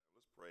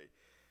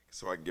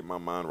So I can get my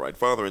mind right.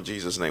 Father, in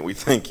Jesus' name, we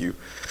thank you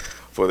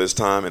for this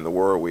time in the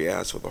Word. We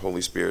ask for the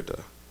Holy Spirit to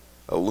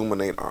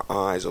illuminate our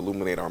eyes,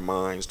 illuminate our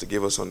minds, to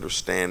give us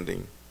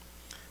understanding.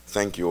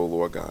 Thank you, O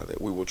Lord God,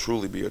 that we will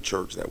truly be a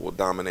church that will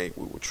dominate.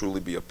 We will truly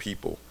be a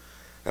people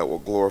that will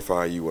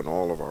glorify you in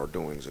all of our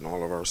doings, in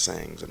all of our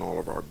sayings, in all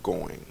of our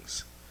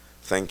goings.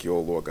 Thank you,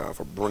 O Lord God,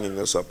 for bringing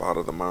us up out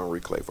of the miry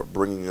clay, for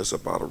bringing us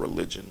up out of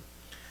religion.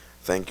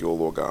 Thank you, O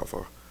Lord God,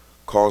 for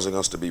causing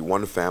us to be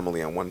one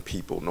family and one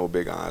people, no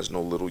big I's,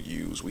 no little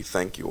U's. We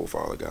thank you, O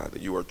Father God,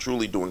 that you are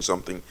truly doing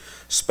something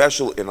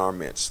special in our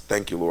midst.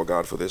 Thank you, Lord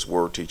God, for this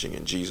word teaching.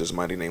 In Jesus'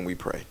 mighty name we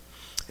pray.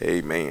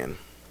 Amen.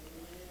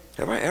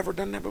 Have I ever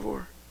done that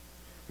before?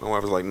 My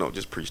wife was like, no,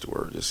 just preach the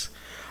word.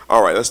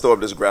 All right, let's throw up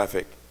this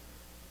graphic.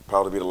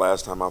 Probably be the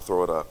last time I'll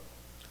throw it up.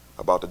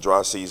 About the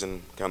dry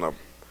season, kind of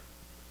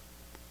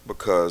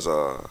because,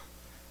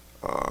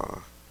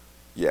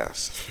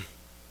 yes.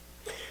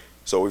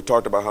 So we've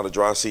talked about how the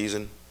dry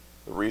season,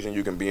 the reason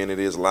you can be in it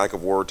is lack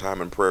of word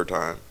time and prayer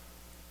time.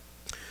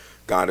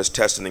 God is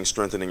testing and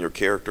strengthening your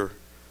character,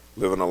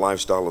 living a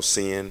lifestyle of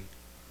sin,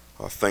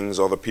 things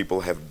other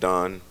people have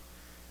done,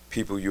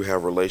 people you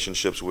have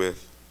relationships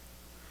with,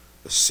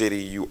 the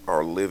city you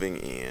are living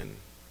in.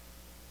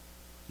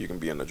 You can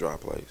be in the dry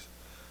place.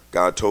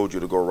 God told you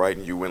to go right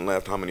and you went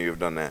left. How many of you have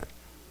done that?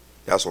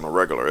 That's on a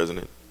regular, isn't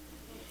it?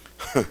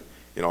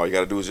 All you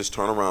got to do is just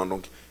turn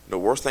around. The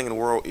worst thing in the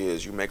world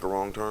is you make a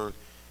wrong turn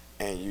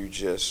and you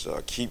just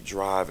keep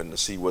driving to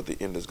see what the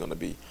end is going to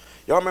be.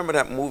 Y'all remember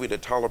that movie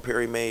that Tyler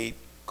Perry made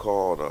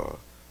called,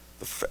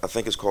 I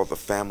think it's called The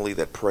Family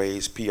That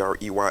Prays,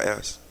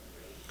 P-R-E-Y-S?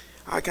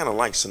 I kind of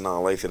like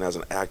Sanaa Lathan as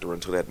an actor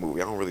into that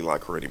movie. I don't really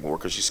like her anymore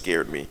because she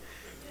scared me.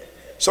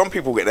 Some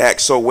people can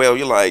act so well,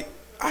 you're like,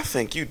 I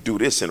think you do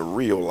this in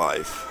real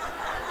life.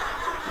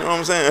 You know what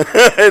I'm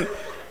saying?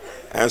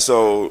 And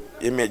so,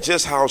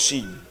 just how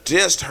she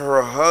dissed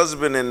her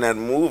husband in that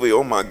movie,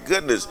 oh my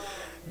goodness,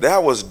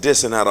 that was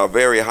dissing at a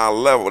very high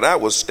level.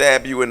 That was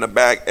stab you in the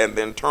back and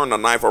then turn the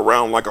knife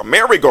around like a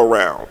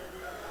merry-go-round.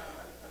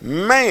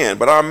 Man,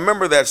 but I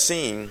remember that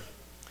scene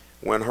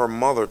when her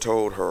mother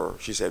told her,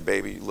 she said,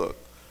 baby, look,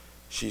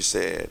 she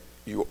said,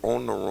 you're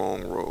on the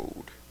wrong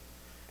road.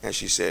 And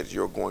she said,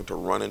 you're going to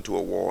run into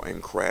a wall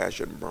and crash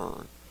and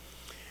burn.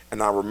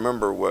 And I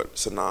remember what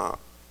Sanaa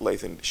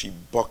Lathan, she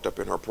bucked up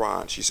in her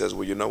pride. She says,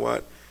 well, you know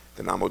what?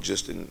 Then I'm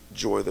just going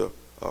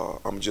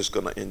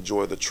to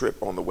enjoy the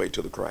trip on the way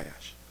to the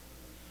crash.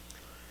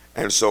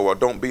 And so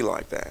don't be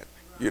like that,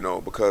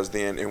 because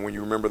then, and when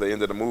you remember the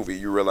end of the movie,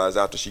 you realize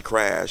after she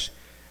crashed,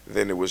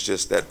 then it was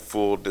just that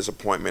full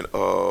disappointment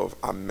of,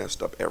 I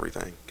messed up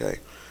everything, okay?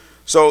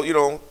 So,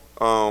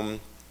 the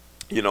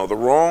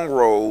wrong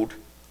road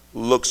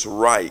looks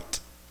right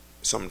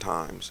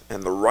sometimes,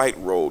 and the right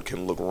road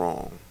can look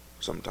wrong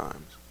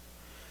sometimes.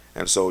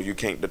 And so you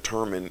can't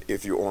determine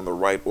if you're on the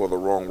right or the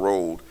wrong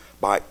road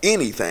by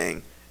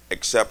anything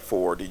except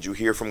for, did you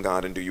hear from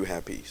God and do you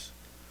have peace?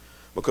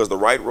 Because the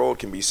right road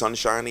can be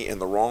sunshiny and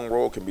the wrong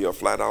road can be a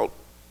flat out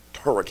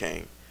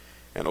hurricane.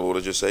 And the Lord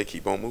will just say,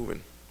 keep on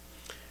moving.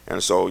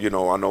 And so,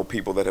 I know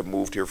people that have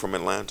moved here from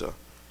Atlanta.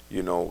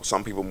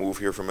 Some people move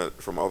here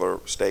from other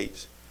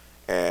states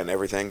and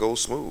everything goes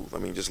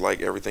smooth. Just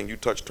like everything you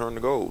touch turned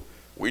to gold.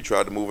 We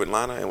tried to move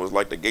Atlanta and it was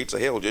like the gates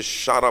of hell just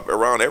shot up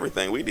around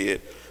everything we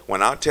did.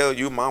 When I tell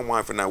you, my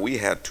wife and I, we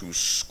had to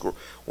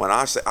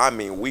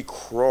we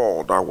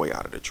crawled our way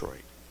out of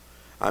Detroit.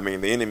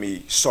 The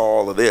enemy saw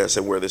all of this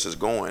and where this is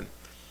going.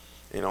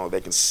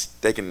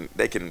 They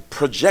can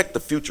project the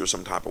future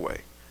some type of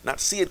way. Not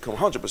see it come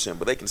 100%,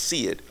 but they can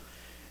see it.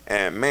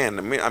 And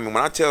man, when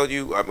I tell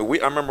you, I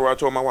remember I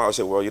told my wife, I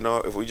said, well,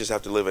 if we just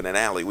have to live in an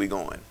alley, we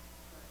going.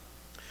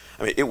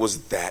 It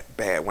was that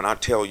bad. When I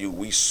tell you,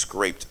 we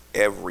scraped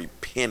every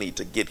penny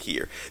to get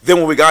here. Then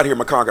when we got here,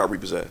 my car got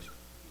repossessed.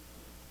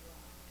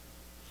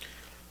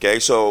 Okay,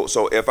 so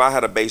if I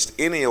had based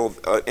any of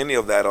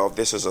that off,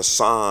 this is a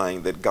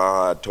sign that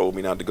God told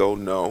me not to go.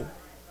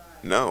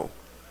 No.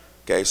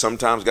 Okay,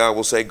 sometimes God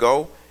will say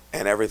go,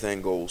 and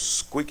everything goes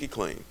squeaky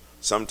clean.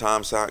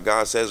 Sometimes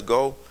God says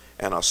go,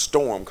 and a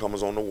storm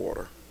comes on the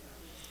water.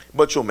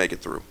 But you'll make it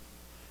through.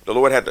 The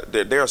Lord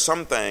there are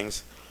some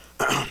things.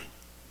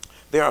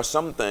 There are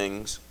some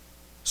things,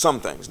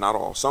 not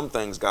all, some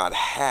things God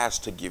has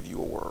to give you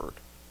a word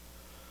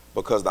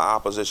because the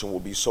opposition will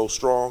be so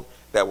strong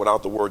that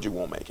without the word you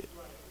won't make it.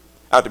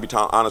 I have to be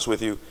honest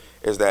with you,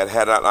 is that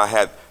had I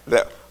had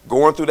that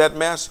going through that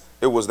mess,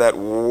 it was that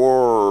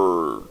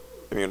word.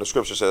 The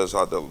scripture says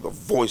how the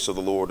voice of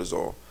the Lord is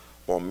on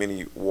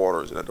many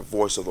waters, and that the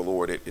voice of the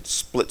Lord, it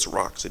splits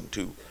rocks in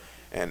two.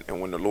 And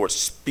when the Lord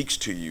speaks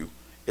to you,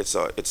 it's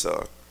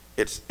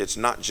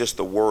not just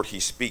the word he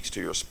speaks to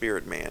your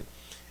spirit, man.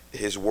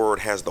 His word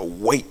has the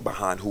weight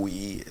behind who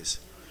he is.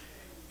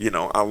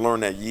 I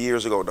learned that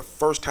years ago, the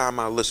first time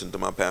I listened to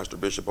my pastor,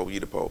 Bishop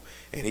Oyedepo,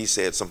 and he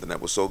said something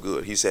that was so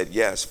good. He said,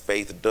 yes,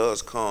 faith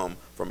does come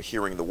from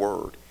hearing the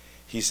word.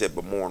 He said,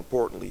 but more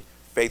importantly,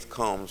 faith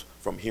comes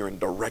from hearing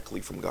directly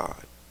from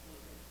God.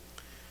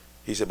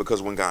 He said,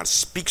 because when God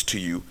speaks to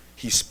you,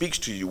 he speaks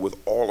to you with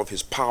all of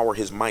his power,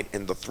 his might,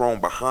 and the throne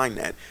behind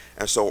that.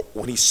 And so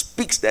when he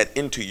speaks that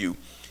into you,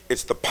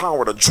 it's the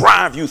power to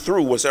drive you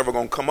through what's ever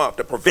going to come up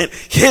to prevent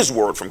his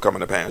word from coming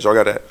to pass. Y'all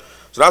got that?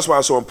 So that's why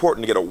it's so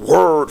important to get a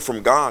word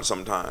from God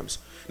sometimes.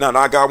 Now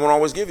God won't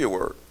always give you a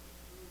word.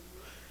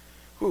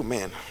 Oh,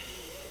 man.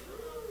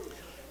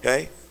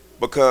 Okay?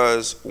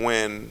 Because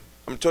when,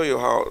 I'm telling you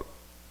how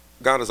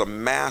God is a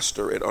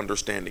master at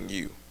understanding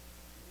you.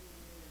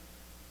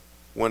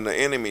 When the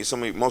enemy,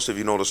 most of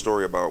you know the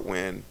story about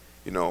when,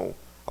 a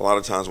lot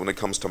of times when it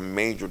comes to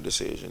major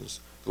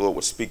decisions, the Lord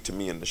would speak to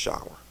me in the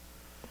shower.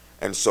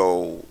 And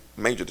so,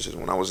 major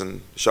decision, when I was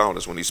in the shower,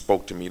 that's when he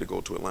spoke to me to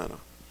go to Atlanta.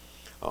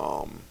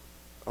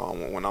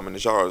 When I'm in the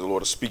shower, the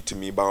Lord will speak to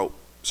me about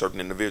certain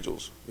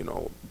individuals,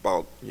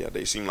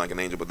 they seem like an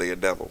angel, but they a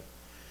devil.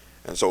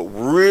 And so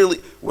really,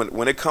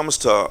 when it comes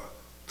to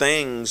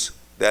things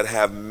that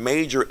have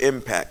major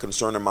impact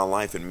concerning my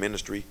life and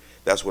ministry,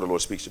 that's what the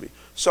Lord speaks to me.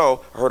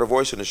 So I heard a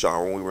voice in the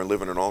shower when we were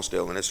living in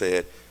Austell, and it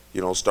said,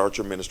 start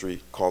your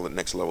ministry, call it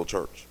Next Level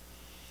Church.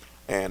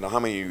 And how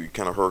many of you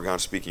kind of heard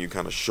God speaking, you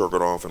kind of shook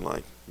it off and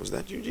like, was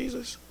that you,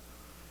 Jesus?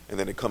 And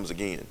then it comes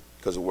again,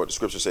 because of what the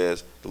scripture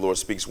says, the Lord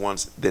speaks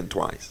once, then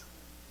twice.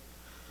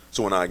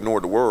 So when I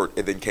ignored the word,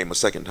 it then came a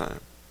second time.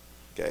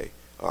 Okay,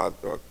 a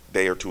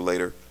day or two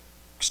later,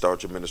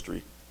 start your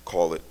ministry,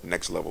 call it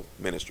Next Level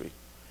Ministry.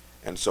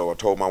 And so I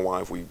told my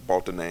wife, we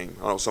bought the name.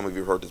 I know some of you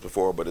have heard this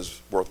before, but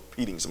it's worth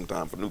repeating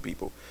sometime for new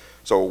people.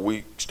 So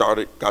we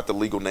got the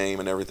legal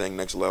name and everything,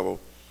 Next Level.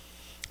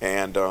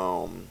 And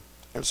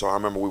so I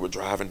remember we were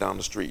driving down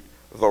the street.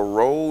 The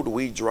road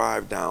we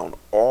drive down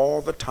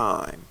all the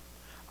time,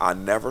 I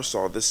never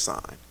saw this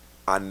sign.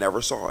 I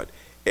never saw it.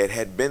 It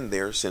had been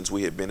there since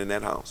we had been in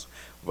that house,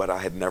 but I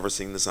had never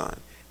seen the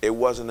sign. It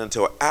wasn't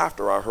until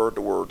after I heard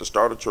the word to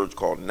start a church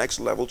called Next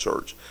Level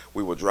Church.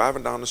 We were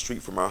driving down the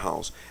street from our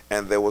house,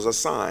 and there was a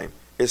sign.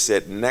 It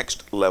said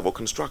Next Level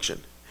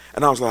Construction.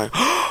 And I was like,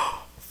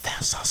 oh,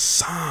 that's a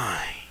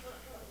sign.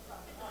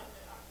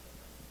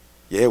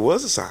 Yeah, it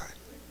was a sign.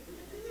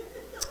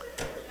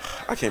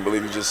 I can't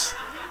believe you just...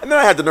 And then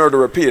I had the nerve to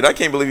repeat it. I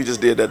can't believe you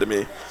just did that to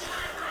me.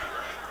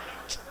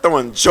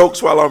 Throwing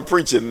jokes while I'm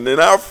preaching,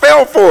 and I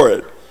fell for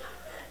it.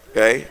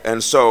 Okay,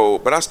 and so,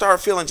 but I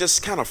started feeling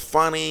just kind of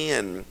funny,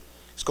 and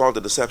it's called the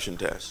deception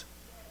test,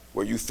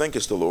 where you think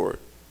it's the Lord,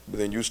 but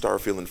then you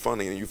start feeling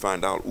funny, and you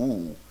find out,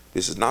 ooh,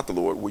 this is not the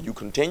Lord. Will you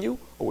continue,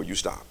 or will you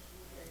stop?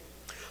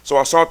 So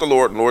I sought the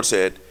Lord, and the Lord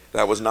said,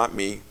 that was not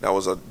me. That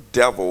was a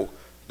devil.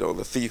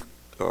 The thief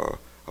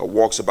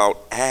walks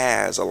about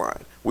as a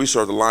lion. We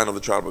serve the Lion of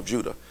the tribe of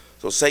Judah.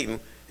 So Satan,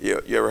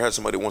 you ever had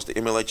somebody who wants to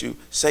emulate you?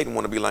 Satan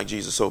want to be like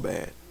Jesus so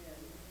bad.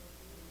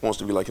 Wants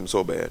to be like him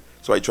so bad.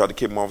 So he tried to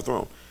kick him off the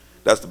throne.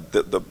 That's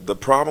the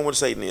problem with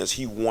Satan is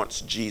he wants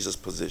Jesus'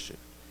 position.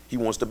 He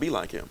wants to be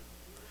like him.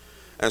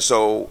 And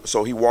so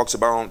he walks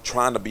about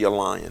trying to be a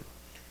lion,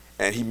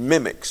 and he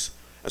mimics.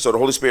 And so the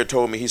Holy Spirit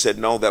told me, he said,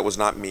 no, that was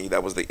not me.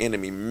 That was the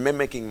enemy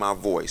mimicking my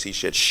voice. He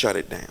said, shut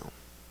it down.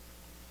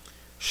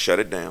 Shut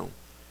it down.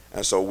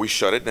 And so we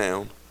shut it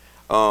down.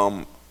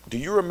 Do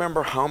you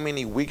remember how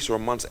many weeks or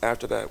months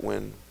after that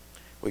when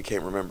we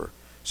can't remember?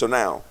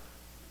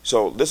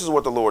 So this is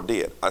what the Lord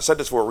did. I said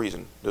this for a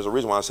reason. There's a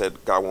reason why I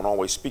said God won't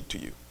always speak to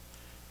you.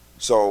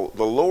 So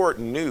the Lord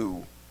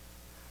knew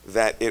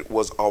that it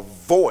was a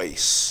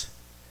voice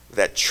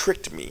that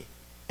tricked me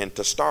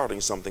into starting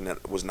something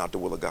that was not the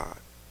will of God.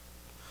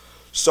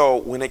 So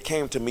when it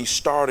came to me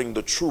starting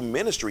the true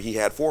ministry he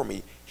had for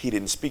me, he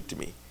didn't speak to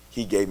me.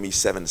 He gave me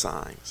 7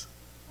 signs.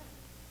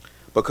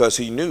 Because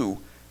he knew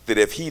that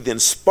if he then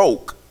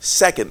spoke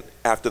second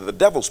after the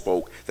devil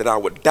spoke, that I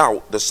would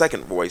doubt the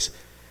second voice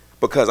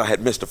because I had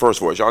missed the first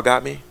voice. Y'all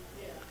got me?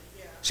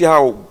 See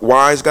how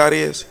wise God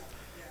is?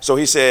 So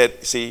he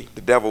said, see,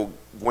 the devil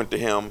went to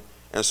him.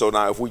 And so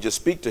now if we just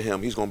speak to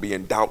him, he's going to be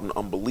in doubt and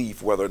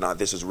unbelief whether or not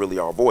this is really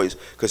our voice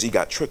because he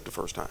got tricked the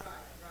first time.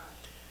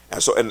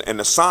 And so, and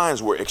the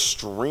signs were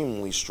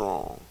extremely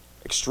strong,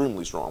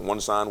 extremely strong. One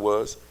sign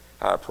was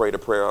I prayed a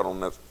prayer.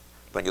 I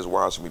think it's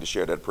wise for me to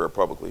share that prayer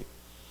publicly.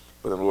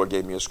 But then the Lord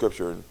gave me a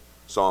scripture in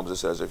Psalms that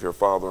says, if your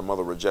father and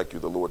mother reject you,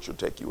 the Lord shall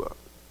take you up.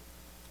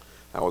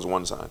 That was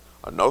one sign.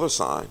 Another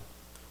sign,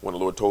 when the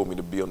Lord told me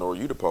to be on the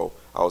Oyedepo,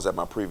 I was at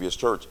my previous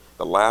church.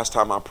 The last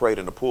time I prayed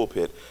in the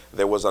pulpit,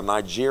 there was a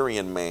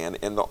Nigerian man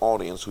in the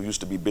audience who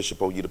used to be Bishop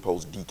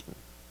Oyedepo's deacon.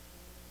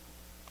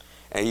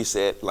 And he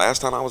said,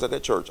 last time I was at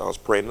that church, I was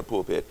praying in the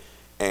pulpit,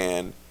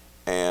 and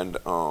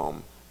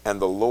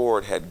the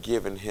Lord had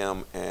given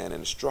him an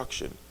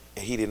instruction,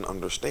 and he didn't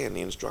understand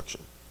the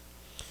instruction.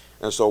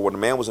 And so when the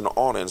man was in the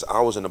audience,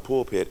 I was in the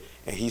pulpit,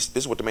 and this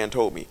is what the man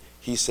told me.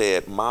 He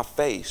said, my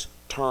face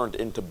turned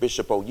into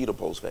Bishop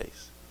Oyedepo's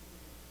face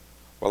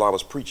while I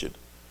was preaching.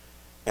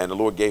 And the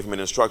Lord gave him an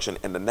instruction.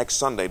 And the next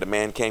Sunday, the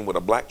man came with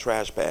a black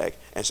trash bag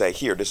and said,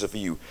 here, this is for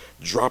you.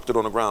 Dropped it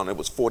on the ground. It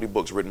was 40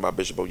 books written by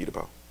Bishop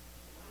Oyedepo.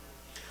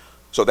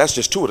 So that's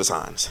just 2 of the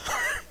signs.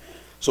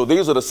 So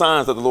these are the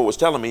signs that the Lord was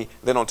telling me.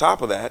 Then on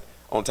top of that,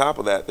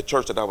 the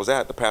church that I was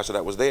at, the pastor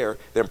that was there,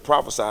 then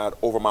prophesied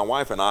over my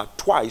wife and I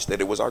twice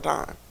that it was our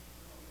time.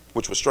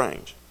 which was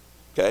strange.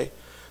 Okay?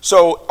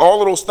 So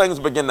all of those things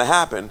begin to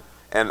happen,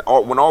 and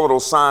when all of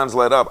those signs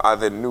led up, I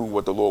then knew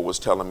what the Lord was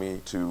telling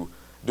me to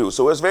do.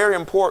 So it's very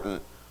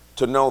important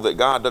to know that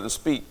God doesn't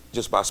speak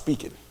just by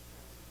speaking.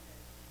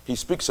 He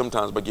speaks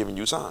sometimes by giving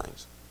you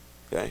signs.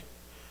 Okay?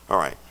 All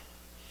right.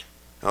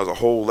 That was a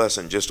whole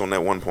lesson just on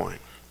that one point.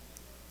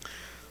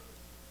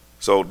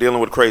 So dealing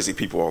with crazy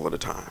people all of the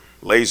time.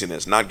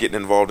 Laziness, not getting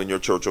involved in your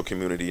church or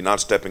community, not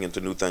stepping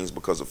into new things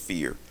because of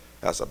fear.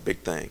 That's a big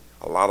thing.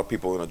 A lot of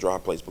people in a dry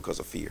place because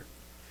of fear.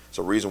 It's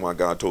a reason why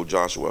God told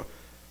Joshua,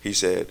 he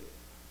said,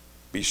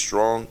 be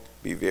strong,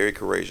 be very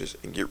courageous,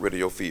 and get rid of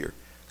your fear,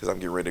 because I'm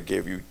getting ready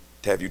to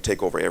have you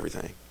take over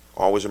everything.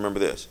 Always remember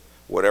this.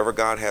 Whatever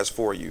God has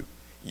for you,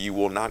 you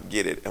will not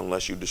get it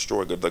unless you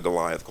destroy the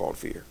Goliath called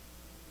fear.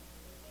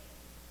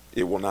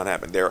 It will not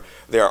happen.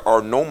 There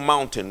are no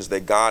mountains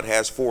that God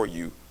has for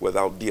you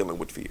without dealing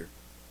with fear.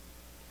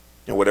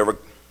 And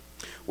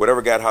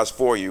whatever God has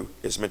for you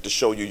is meant to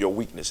show you your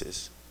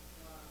weaknesses.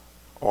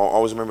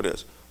 Always remember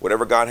this.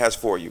 Whatever God has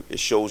for you, it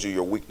shows you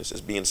your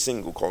weaknesses. Being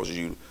single causes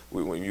you,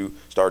 when you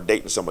start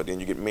dating somebody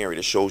and you get married,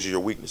 it shows you your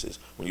weaknesses.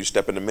 When you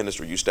step into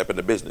ministry, you step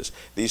into business.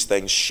 These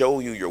things show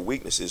you your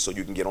weaknesses so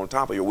you can get on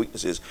top of your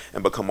weaknesses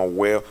and become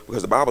aware,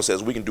 because the Bible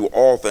says we can do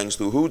all things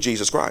through who?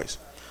 Jesus Christ.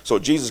 So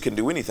Jesus can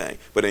do anything,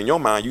 but in your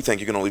mind, you think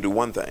you can only do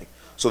one thing.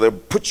 So they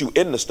put you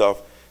in the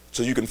stuff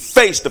so you can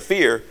face the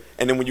fear,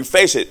 and then when you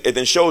face it, it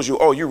then shows you,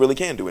 oh, you really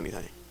can do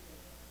anything.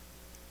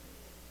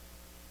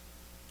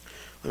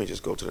 Let me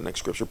just go to the next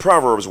scripture.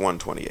 Proverbs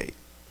 1:28.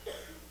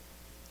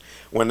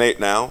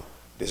 Now,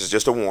 this is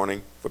just a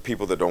warning for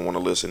people that don't want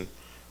to listen.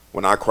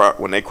 When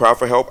they cry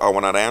for help, I will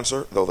not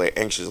answer. Though they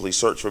anxiously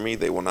search for me,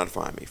 they will not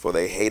find me. For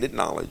they hated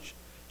knowledge,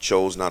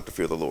 chose not to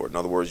fear the Lord. In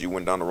other words, you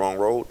went down the wrong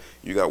road,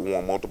 you got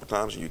warned multiple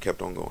times, and you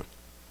kept on going.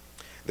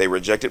 They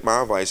rejected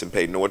my advice and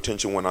paid no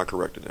attention when I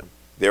corrected them.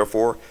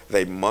 Therefore,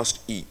 they must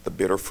eat the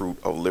bitter fruit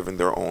of living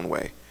their own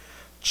way,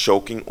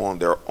 choking on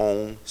their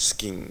own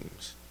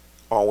schemes.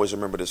 Always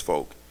remember this,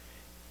 folk.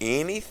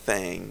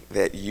 Anything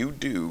that you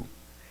do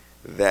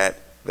that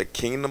the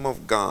kingdom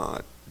of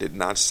God did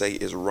not say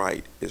is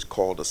right is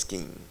called a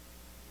scheme.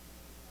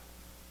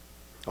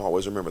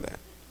 Always remember that.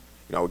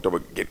 You know,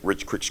 get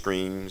rich quick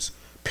schemes,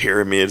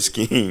 pyramid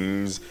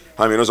schemes.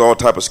 I mean, there's all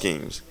type of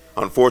schemes.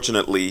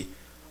 Unfortunately,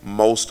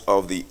 most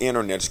of the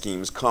internet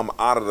schemes come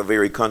out of the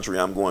very country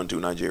I'm going to,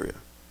 Nigeria.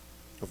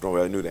 If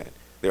nobody knew that.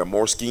 There are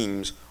more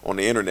schemes on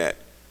the internet,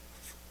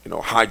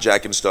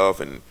 hijacking stuff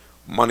and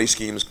money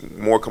schemes,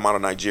 more come out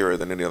of Nigeria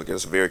than any other.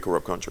 It's a very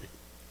corrupt country.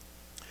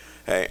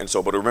 Hey,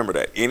 but remember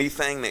that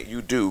anything that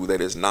you do that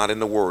is not in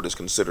the word is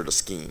considered a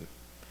scheme.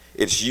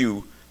 It's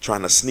you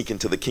trying to sneak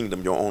into the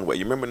kingdom your own way.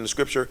 You remember in the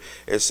scripture,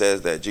 it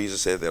says that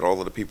Jesus said that all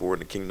of the people were in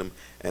the kingdom,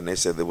 and they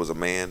said there was a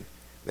man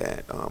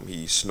that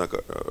he snuck.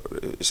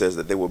 It says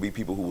that there will be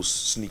people who will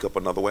sneak up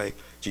another way.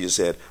 Jesus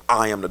said,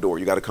 I am the door.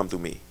 You got to come through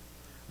me.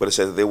 But it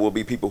says that there will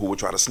be people who will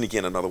try to sneak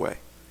in another way.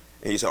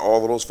 And he said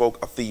all of those folk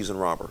are thieves and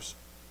robbers.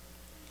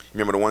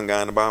 Remember the one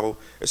guy in the Bible?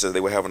 It says they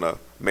were having a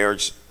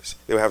marriage.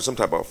 They were having some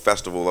type of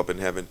festival up in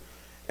heaven.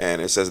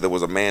 And it says there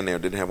was a man there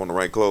didn't have on the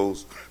right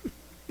clothes.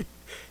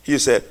 He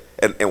said,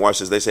 and watch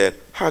this, they said,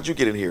 how'd you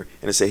get in here?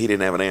 And it said he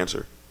didn't have an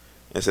answer.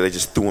 And so they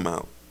just threw him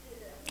out.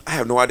 I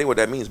have no idea what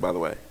that means, by the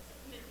way.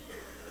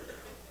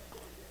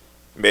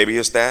 Maybe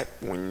it's that.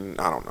 I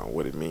don't know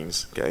what it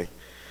means, okay?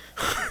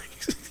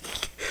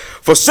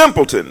 For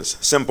simpletons,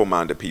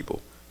 simple-minded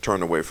people,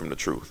 turn away from the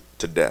truth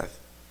to death.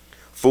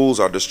 Fools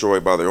are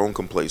destroyed by their own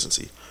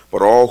complacency,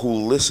 but all who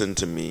listen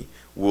to me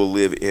will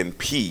live in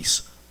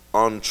peace,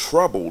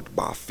 untroubled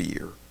by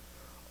fear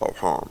of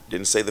harm.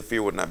 Didn't say the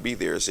fear would not be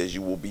there. It says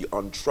you will be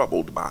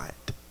untroubled by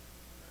it.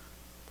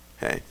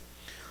 Okay.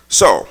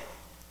 So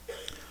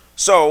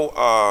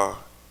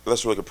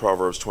let's look at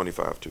Proverbs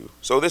 25:2.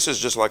 So this is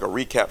just like a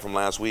recap from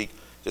last week.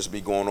 Just be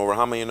going over.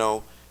 How many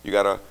know you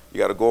gotta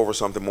go over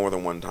something more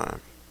than one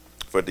time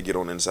for it to get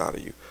on the inside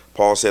of you?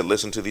 Paul said,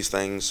 listen to these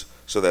things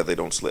so that they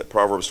don't slip.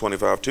 Proverbs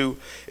 25:2.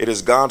 It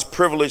is God's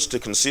privilege to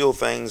conceal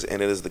things,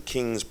 and it is the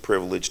king's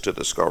privilege to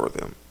discover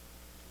them.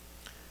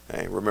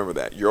 Hey, remember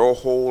that. Your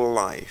whole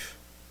life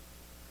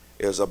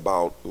is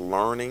about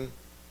learning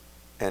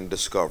and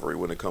discovery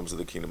when it comes to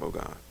the kingdom of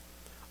God.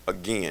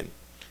 Again,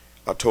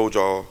 I told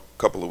y'all a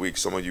couple of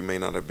weeks, some of you may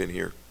not have been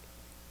here.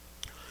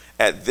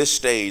 At this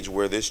stage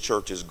where this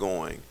church is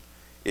going,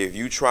 if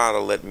you try to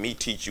let me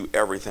teach you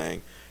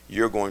everything,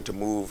 you're going to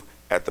move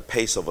at the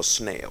pace of a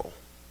snail.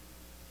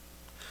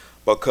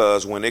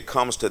 Because when it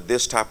comes to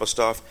this type of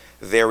stuff,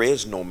 there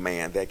is no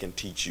man that can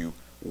teach you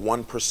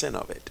 1%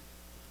 of it.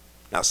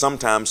 Now,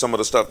 sometimes some of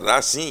the stuff that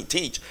I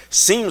teach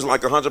seems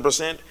like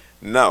 100%.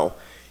 No.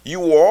 You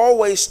will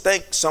always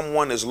think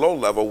someone is low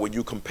level when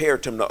you compare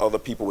them to other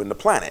people in the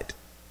planet.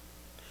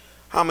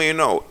 How many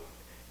know,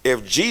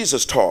 if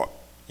Jesus taught,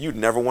 you'd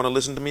never want to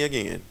listen to me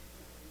again.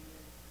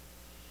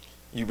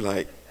 You'd be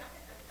like,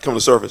 come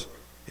to service.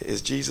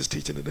 Is Jesus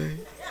teaching today?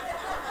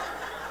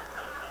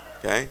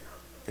 Okay?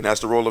 And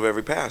that's the role of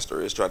every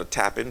pastor, is try to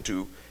tap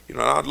into,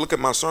 I look at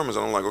my sermons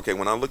and I'm like, okay,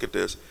 when I look at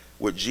this,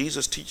 would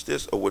Jesus teach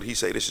this, or would he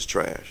say this is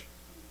trash?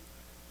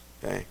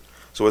 Okay.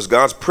 So it's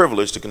God's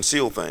privilege to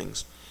conceal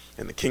things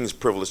and the king's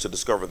privilege to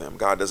discover them.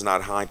 God does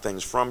not hide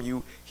things from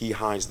you. He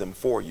hides them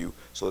for you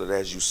so that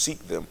as you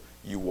seek them,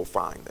 you will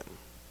find them.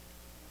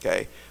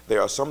 Okay.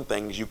 There are some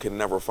things you can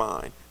never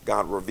find.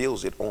 God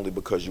reveals it only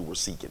because you were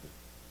seeking.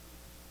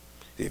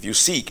 If you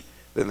seek,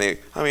 then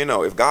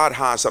if God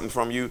hides something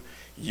from you,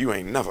 you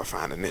ain't never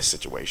finding this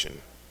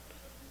situation.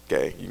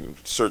 Okay, you can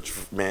search,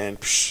 man,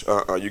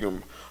 you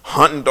can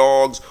hunting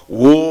dogs,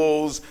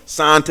 wolves,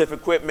 scientific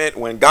equipment.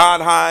 When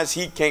God hides,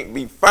 he can't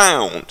be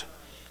found.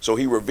 So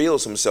he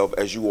reveals himself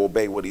as you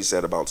obey what he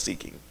said about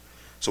seeking.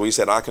 So he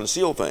said, I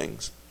conceal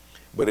things,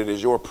 but it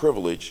is your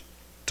privilege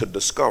to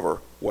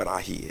discover what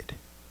I hid.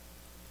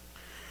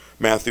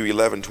 Matthew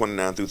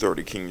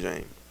 11:29-30, King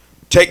James.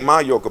 Take my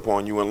yoke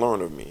upon you and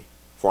learn of me,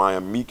 for I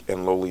am meek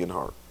and lowly in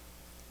heart.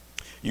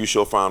 You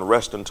shall find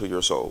rest unto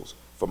your souls,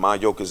 for my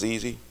yoke is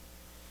easy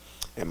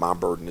and my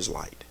burden is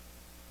light.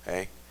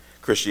 Okay?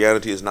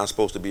 Christianity is not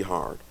supposed to be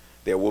hard.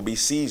 There will be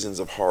seasons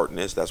of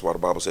hardness. That's why the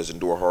Bible says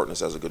endure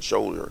hardness as a good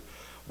soldier.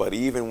 But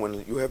even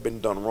when you have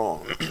been done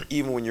wrong,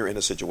 even when you're in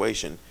a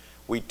situation,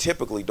 we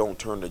typically don't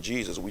turn to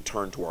Jesus. We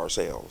turn to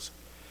ourselves.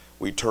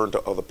 We turn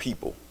to other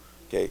people.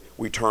 Okay?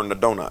 We turn to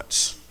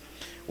donuts.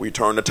 We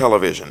turn to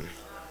television.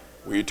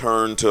 We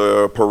turn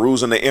to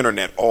perusing the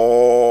internet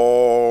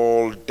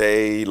all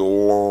day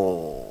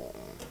long.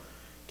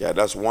 Yeah,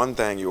 that's one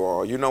thing you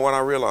are. You know what I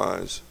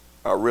realize?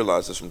 I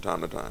realize this from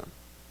time to time.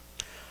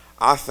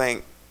 I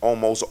think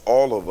almost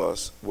all of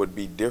us would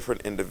be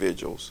different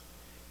individuals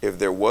if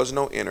there was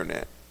no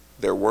internet,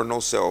 there were no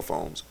cell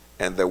phones,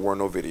 and there were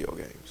no video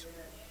games.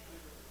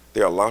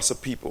 There are lots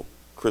of people,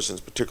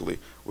 Christians particularly,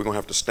 we're going to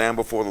have to stand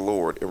before the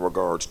Lord in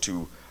regards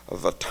to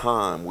the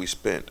time we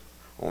spent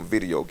on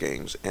video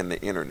games and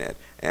the internet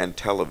and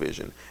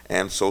television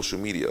and social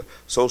media.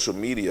 Social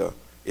media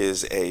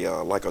is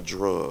like a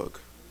drug.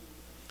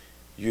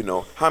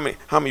 How many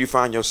of you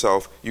find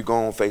yourself, you go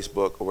on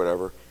Facebook or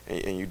whatever,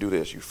 and you do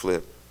this, you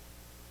flip,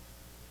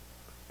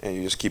 and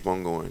you just keep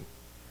on going,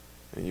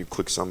 and you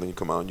click something, you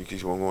come out, and you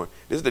keep on going.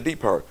 This is the deep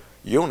part.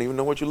 You don't even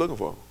know what you're looking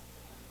for.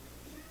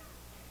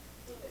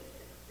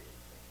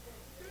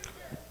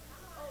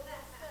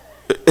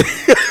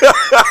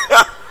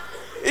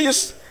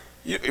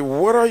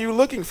 What are you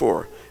looking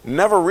for?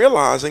 Never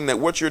realizing that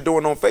what you're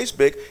doing on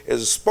Facebook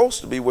is supposed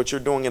to be what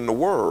you're doing in the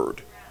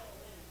Word.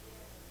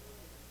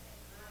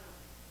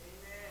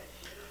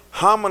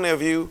 How many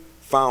of you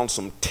found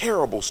some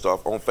terrible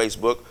stuff on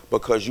Facebook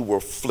because you were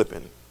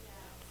flipping?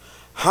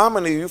 How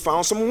many of you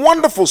found some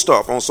wonderful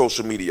stuff on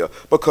social media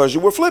because you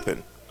were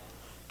flipping?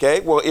 Okay,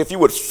 well, if you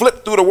would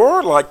flip through the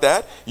Word like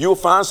that, you'll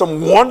find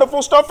some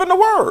wonderful stuff in the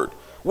Word.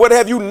 What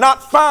have you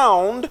not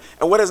found,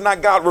 and what has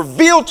not God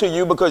revealed to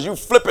you because you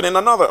flipping in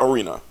another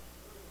arena?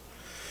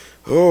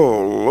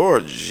 Oh,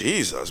 Lord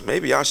Jesus,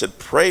 maybe I should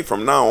pray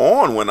from now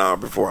on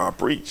before I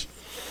preach.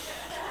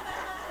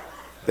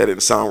 That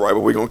didn't sound right,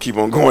 but we're going to keep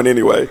on going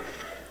anyway.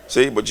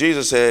 See, but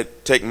Jesus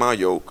said, take my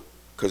yoke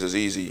because it's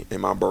easy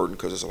and my burden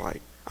because it's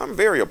light. I'm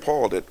very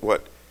appalled at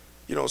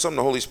something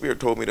the Holy Spirit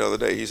told me the other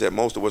day. He said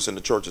most of what's in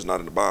the church is not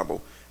in the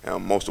Bible,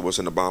 and most of what's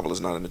in the Bible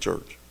is not in the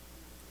church.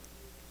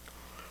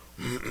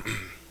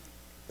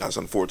 That's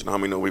unfortunate. How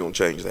many know we're going to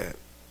change that?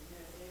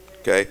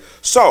 Okay,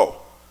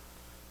 so,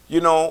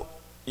 you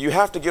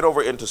have to get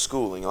over into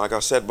schooling. Like I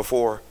said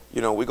before,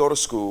 we go to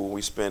school,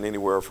 we spend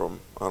anywhere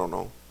from,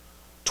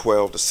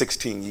 12 to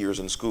 16 years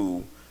in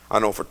school. I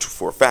know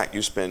for a fact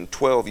you spend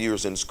 12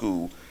 years in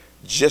school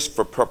just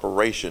for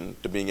preparation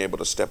to being able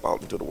to step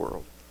out into the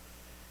world.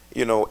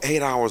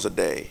 8 hours a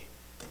day,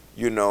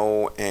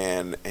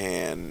 and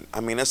I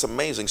mean, it's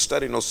amazing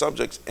studying those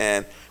subjects.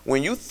 And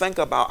when you think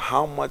about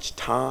how much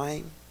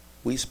time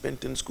we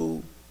spent in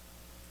school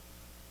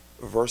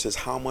versus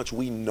how much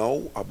we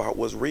know about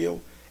what's real,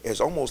 it's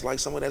almost like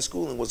some of that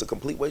schooling was a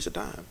complete waste of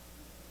time.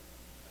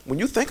 When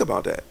you think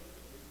about that,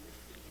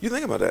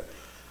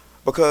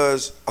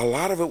 because a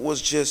lot of it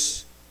was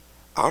just,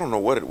 I don't know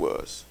what it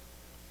was.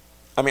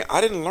 I mean, I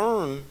didn't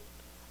learn,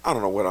 I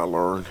don't know what I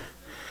learned.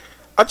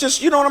 I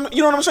just, you know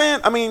what I'm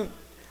saying? I mean,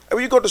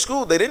 when you go to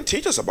school, they didn't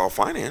teach us about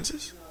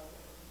finances.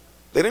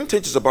 They didn't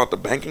teach us about the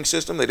banking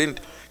system.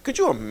 Could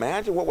you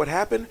imagine what would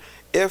happen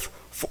if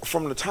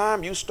from the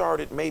time you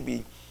started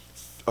maybe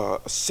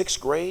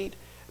sixth grade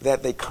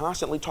that they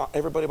constantly taught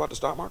everybody about the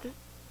stock market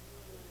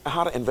and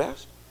how to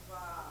invest?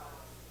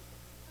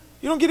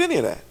 You don't get any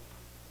of that.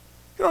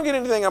 You don't get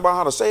anything about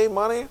how to save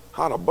money,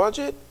 how to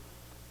budget,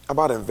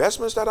 about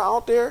investments that are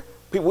out there.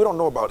 We don't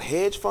know about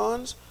hedge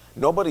funds.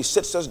 Nobody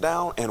sits us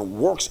down and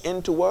works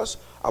into us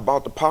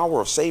about the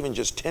power of saving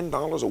just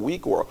 $10 a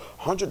week or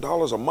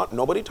 $100 a month.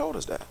 Nobody told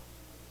us that.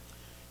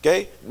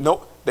 Okay?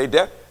 No,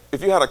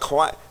 if you had a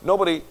client,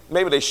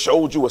 maybe they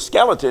showed you a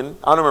skeleton.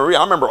 I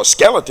remember a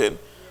skeleton,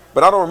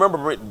 but I don't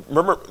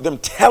remember them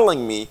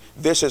telling me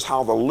this is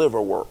how the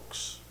liver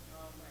works.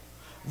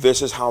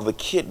 This is how the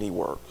kidney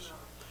works.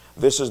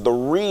 This is the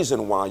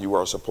reason why you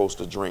are supposed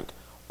to drink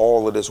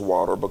all of this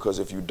water, because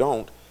if you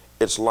don't,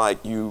 it's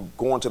like you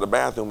going to the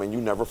bathroom and you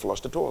never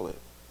flush the toilet.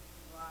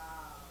 Wow.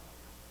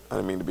 I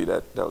didn't mean to be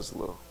that was a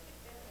little.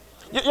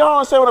 Y'all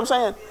understand what I'm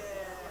saying?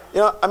 You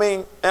know, I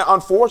mean, and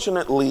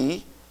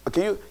unfortunately,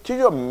 can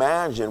you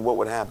imagine what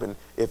would happen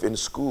if in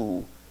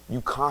school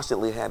you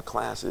constantly had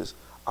classes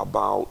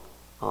about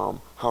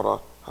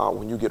how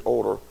when you get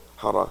older,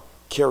 how to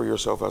carry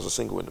yourself as a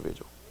single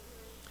individual,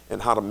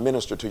 and how to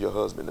minister to your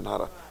husband, and how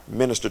to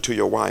minister to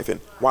your wife,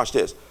 and watch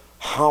this,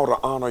 how to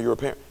honor your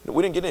parents.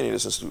 We didn't get any of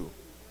this in school.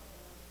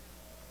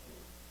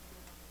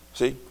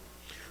 See?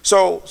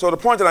 So the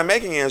point that I'm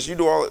making is you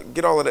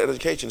get all of that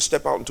education,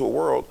 step out into a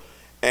world,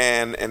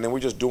 and then we're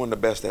just doing the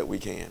best that we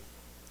can.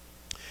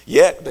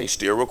 Yet they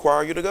still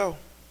require you to go.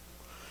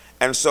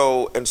 And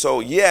so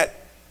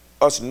yet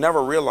us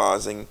never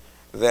realizing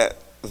that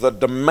the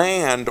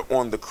demand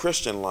on the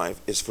Christian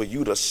life is for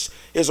you to,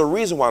 there's a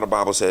reason why the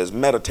Bible says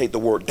meditate the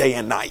word day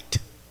and night.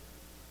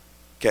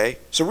 Okay?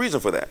 It's a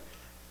reason for that.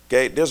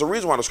 Okay? There's a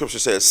reason why the scripture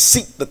says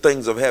seek the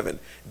things of heaven.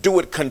 Do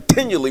it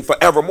continually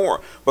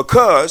forevermore.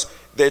 Because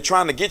they're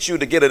trying to get you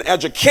to get an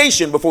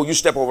education before you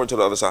step over to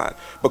the other side.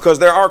 Because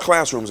there are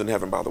classrooms in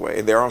heaven, by the way,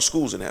 and there are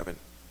schools in heaven.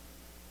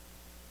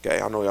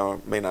 Okay? I know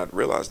y'all may not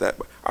realize that,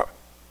 but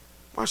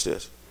watch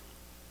this.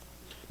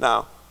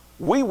 Now,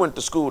 we went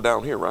to school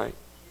down here, right?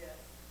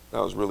 That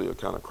was really a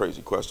kind of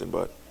crazy question,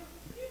 but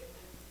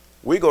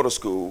we go to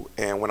school,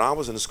 and when I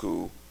was in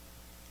school,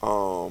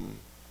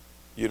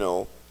 you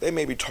know, they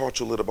maybe taught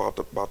you a little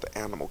about the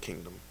animal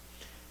kingdom,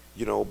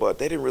 you know, but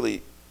they didn't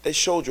really, they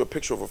showed you a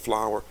picture of a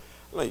flower.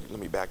 Let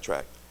me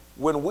backtrack.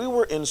 When we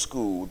were in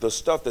school, the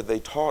stuff that they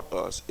taught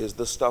us is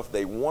the stuff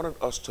they wanted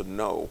us to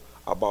know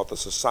about the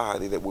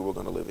society that we were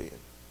going to live in.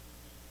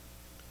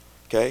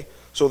 Okay?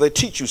 So they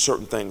teach you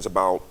certain things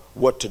about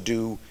what to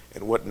do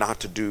and what not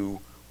to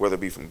do, whether it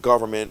be from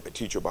government. They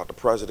teach you about the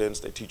presidents.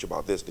 They teach you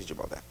about this, teach you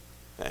about that.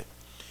 Okay?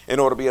 In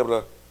order to be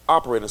able to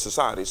operate in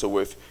society. So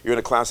if you're in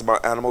a class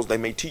about animals, they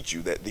may teach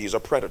you that these are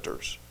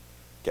predators.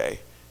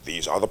 Okay?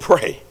 These are the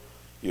prey.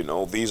 You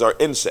know, these are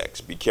insects.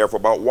 Be careful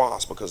about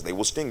wasps because they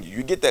will sting you.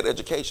 You get that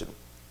education.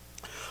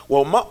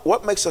 Well,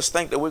 what makes us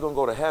think that we're going to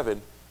go to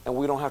heaven and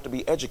we don't have to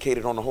be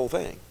educated on the whole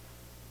thing?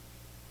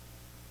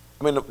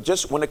 I mean,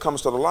 just when it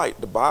comes to the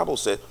light, the Bible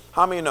said,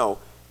 how many know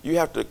you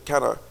have to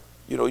kind of,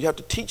 you know, you have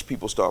to teach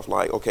people stuff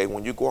like, okay,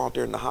 when you go out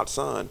there in the hot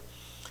sun,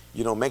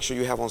 you know, make sure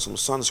you have on some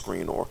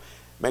sunscreen, or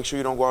make sure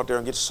you don't go out there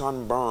and get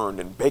sunburned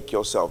and bake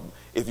yourself.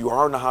 If you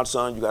are in the hot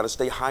sun, you got to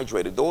stay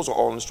hydrated. Those are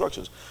all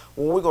instructions.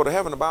 When we go to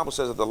heaven, the Bible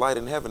says that the light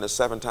in heaven is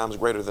 7 times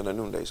greater than the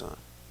noonday sun.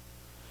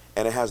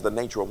 And it has the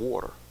nature of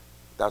water.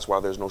 That's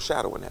why there's no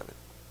shadow in heaven.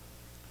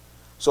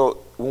 So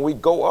when we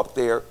go up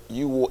there,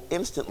 you will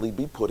instantly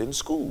be put in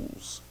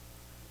schools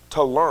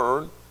to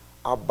learn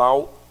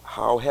about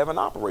how heaven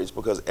operates,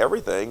 because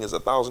everything is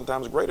 1,000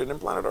 times greater than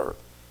planet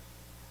Earth.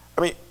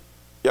 I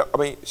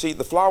mean, see,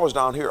 the flowers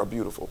down here are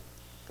beautiful,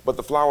 but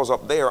the flowers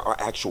up there are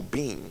actual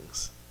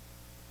beings.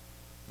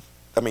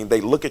 I mean, they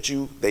look at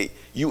you,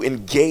 you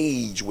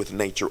engage with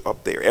nature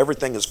up there.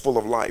 Everything is full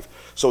of life.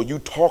 So you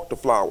talk to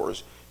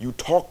flowers, you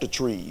talk to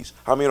trees.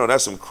 I mean, you know,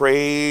 that's some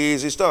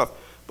crazy stuff.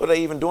 But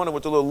they even doing it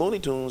with the little Looney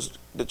Tunes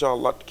that y'all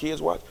let the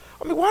kids watch.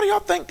 I mean, why do y'all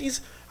think these,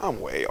 I'm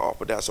way off,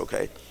 but that's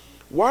okay.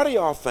 Why do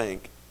y'all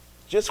think,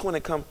 just when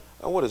it comes,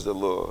 what is the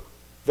little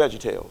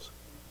VeggieTales?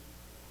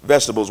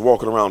 Vegetables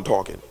walking around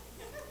talking.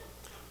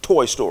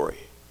 Toy Story.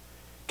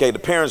 Okay, the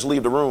parents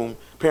leave the room,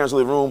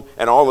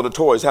 and all of the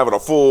toys having a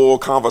full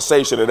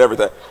conversation and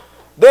everything.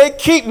 They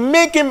keep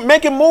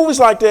making movies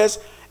like this,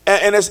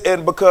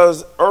 and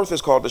because Earth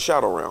is called the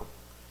shadow realm.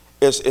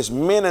 It's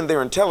men and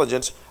their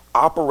intelligence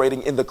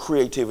operating in the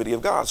creativity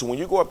of God. So when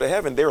you go up to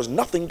heaven, there is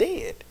nothing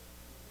dead.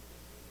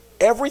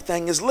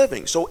 Everything is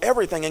living. So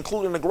everything,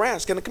 including the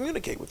grass, can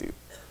communicate with you.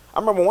 I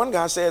remember one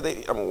guy said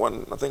that, I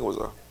think it was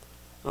I don't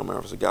remember if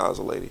it was a guy or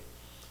a lady,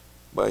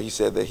 but he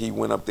said that he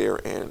went up there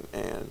and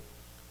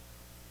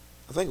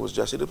I think it was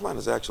Jesse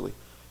Duplantis actually.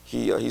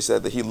 He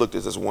said that he looked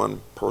at this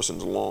one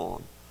person's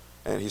lawn,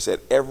 and he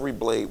said every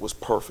blade was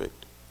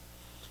perfect.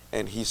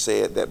 And he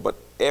said that, but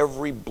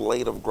every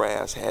blade of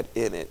grass had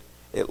in it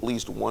at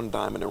least 1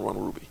 diamond and 1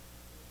 ruby.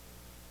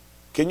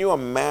 Can you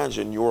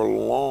imagine your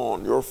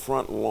lawn, your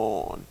front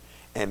lawn,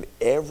 and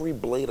every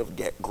blade of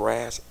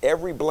grass,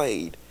 every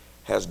blade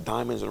has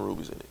diamonds and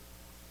rubies in it?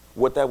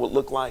 What that would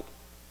look like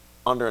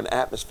under an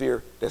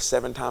atmosphere that's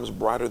 7 times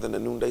brighter than the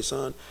noonday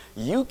sun?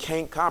 You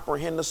can't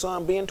comprehend the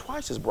sun being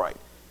twice as bright.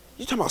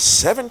 You talking about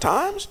 7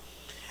 times?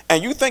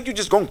 And you think you're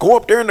just going to go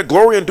up there in the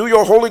glory and do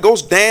your Holy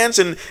Ghost dance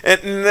and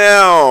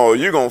no,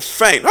 you're going to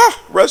faint.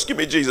 Oh, rescue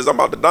me, Jesus, I'm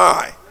about to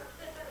die.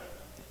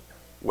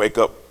 Wake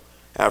up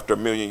after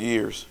 1,000,000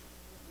 years.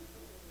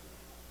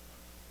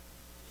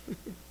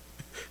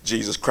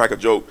 Jesus crack a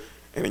joke,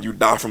 and then you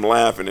die from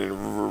laughing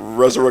and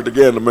resurrect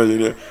again 1,000,000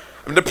 years.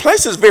 I mean, the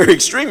place is very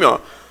extreme,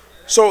 y'all.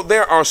 So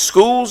there are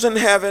schools in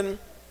heaven.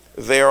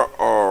 There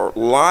are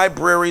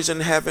libraries in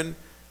heaven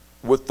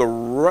with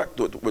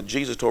what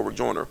Jesus told Rick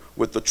Joyner,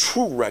 with the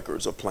true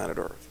records of planet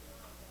Earth.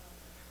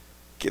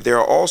 There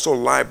are also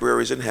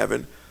libraries in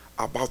heaven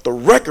about the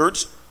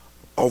records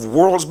of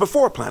worlds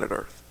before planet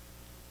Earth.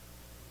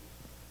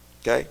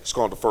 Okay? It's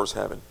called the first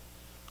heaven.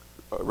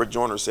 Rick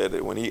Joyner said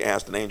that when he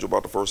asked an angel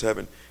about the first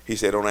heaven, he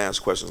said, don't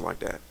ask questions like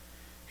that.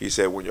 He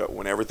said,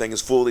 when everything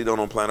is fully done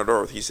on planet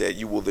Earth, he said,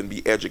 you will then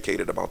be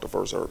educated about the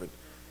first heaven,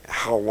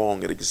 how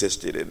long it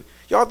existed. And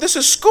y'all, this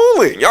is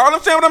schooling. Y'all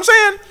understand what I'm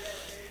saying?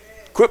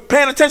 Quit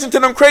paying attention to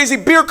them crazy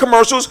beer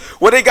commercials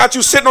where they got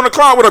you sitting on a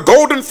cloud with a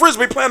golden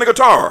frisbee playing the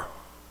guitar.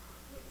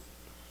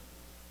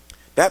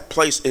 That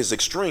place is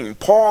extreme.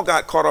 Paul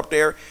got caught up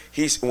there.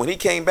 When he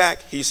came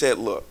back, he said,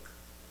 look,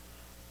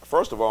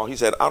 first of all, he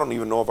said, I don't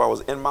even know if I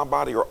was in my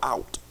body or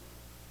out.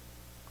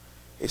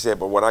 He said,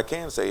 but what I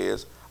can say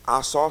is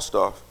I saw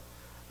stuff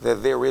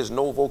that there is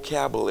no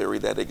vocabulary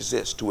that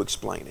exists to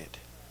explain it.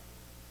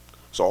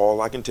 So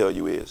all I can tell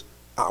you is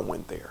I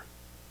went there.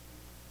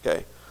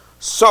 Okay.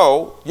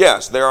 So,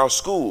 yes, there are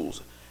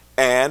schools.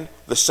 And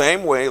the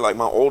same way, like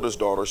my oldest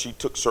daughter, she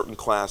took certain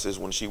classes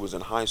when she was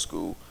in high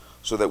school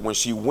so that when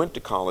she went to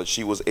college,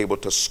 she was able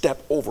to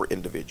step over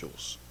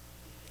individuals.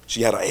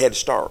 She had a head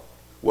start.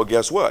 Well,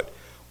 guess what?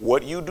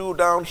 What you do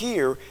down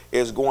here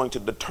is going to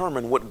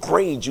determine what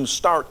grade you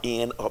start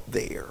in up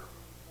there.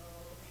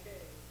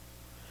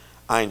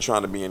 I ain't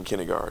trying to be in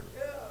kindergarten.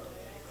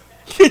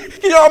 Can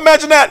y'all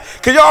imagine that?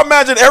 Can y'all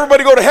imagine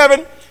everybody go to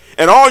heaven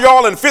and all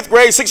y'all in 5th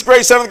grade, 6th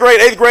grade, 7th grade,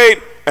 8th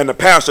grade, and the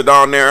pastor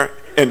down there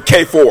in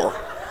K4?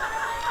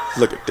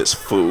 Look at this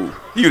fool.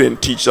 You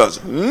didn't teach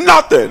us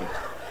nothing.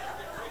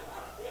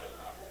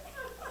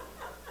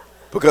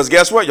 Because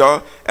guess what,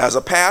 y'all? As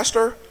a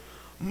pastor,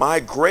 my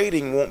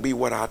grading won't be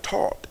what I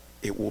taught.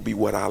 It will be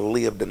what I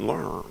lived and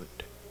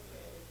learned.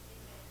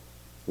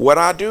 What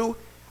I do,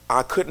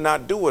 I could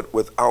not do it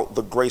without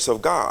the grace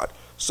of God.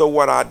 So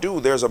what I do,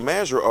 there's a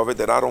measure of it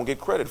that I don't get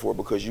credit for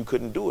because you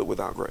couldn't do it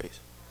without grace.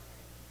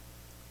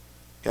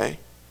 Okay?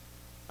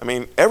 I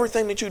mean,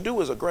 everything that you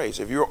do is a grace.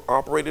 If you're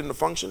operating the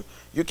function,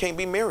 you can't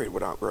be married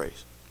without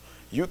grace.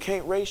 You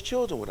can't raise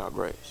children without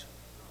grace.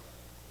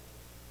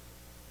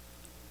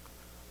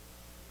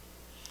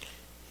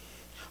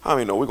 I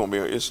mean, no, we're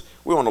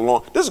on a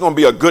long, this is going to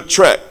be a good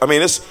trek. I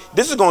mean, this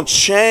is going to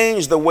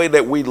change the way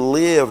that we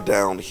live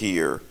down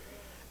here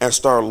and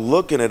start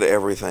looking at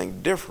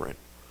everything different.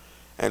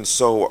 And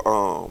so,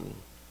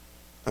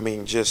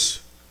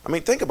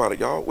 think about it,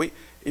 y'all. I'm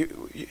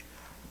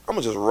going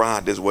to just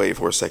ride this wave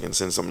for a second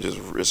since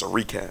it's a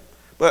recap.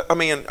 But,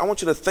 I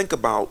want you to think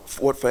about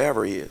what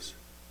forever is.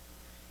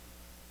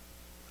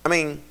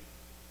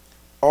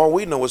 All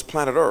we know is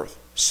planet Earth,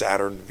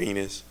 Saturn,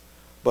 Venus,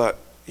 but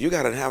you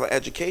got to have an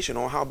education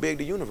on how big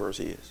the universe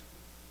is.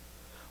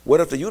 What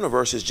if the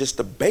universe is just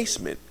the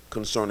basement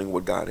concerning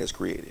what God has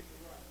created?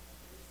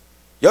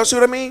 Y'all see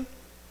what I mean?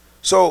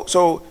 So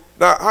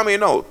now, how many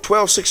know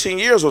 12, 16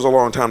 years was a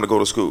long time to go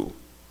to school?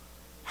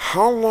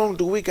 How long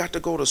do we got to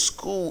go to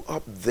school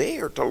up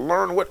there to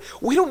learn what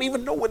we don't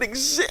even know what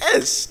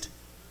exists?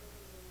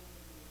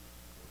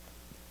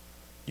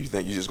 You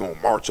think you're just going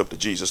to march up to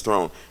Jesus'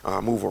 throne?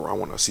 Move over. I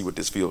want to see what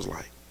this feels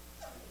like.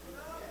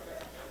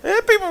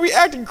 And people be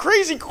asking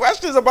crazy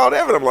questions about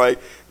heaven. I'm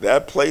like,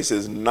 that place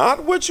is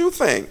not what you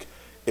think.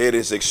 It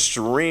is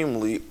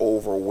extremely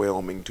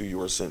overwhelming to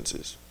your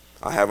senses.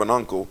 I have an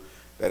uncle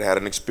that had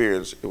an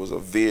experience. It was a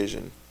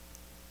vision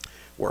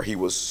where he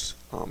was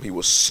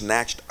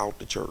snatched out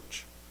the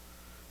church.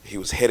 He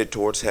was headed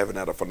towards heaven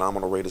at a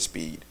phenomenal rate of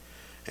speed.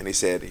 And he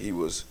said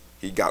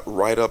he got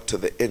right up to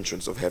the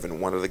entrance of heaven,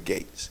 one of the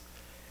gates.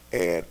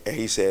 And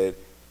he said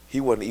he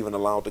wasn't even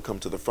allowed to come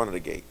to the front of the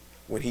gate.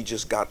 When he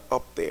just got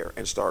up there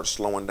and started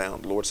slowing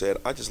down, the Lord said,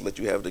 I just let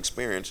you have the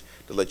experience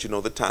to let you know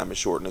the time is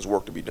short and there's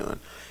work to be done.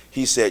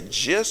 He said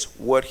just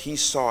what he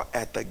saw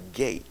at the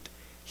gate,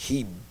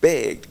 he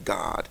begged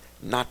God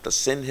not to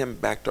send him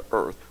back to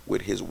earth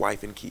with his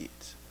wife and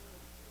kids.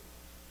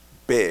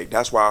 Begged.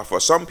 That's why for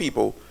some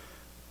people,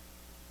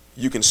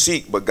 you can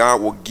seek, but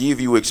God will give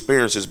you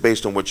experiences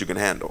based on what you can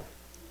handle.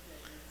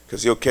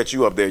 Because he'll catch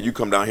you up there. You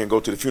come down here and go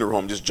to the funeral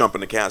home, just jump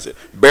in the casket.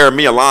 Bury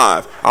me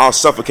alive. I'll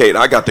suffocate.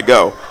 I got to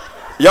go.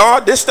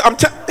 Y'all,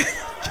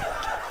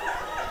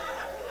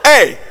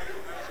 hey,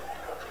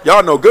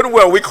 y'all know good and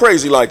well we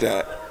crazy like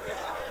that.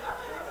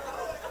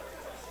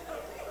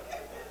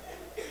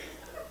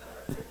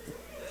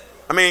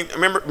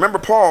 Remember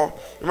Paul?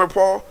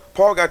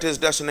 Paul got to his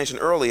destination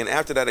early, and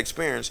after that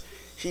experience,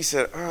 he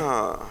said,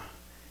 I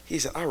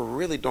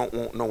really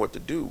don't know what to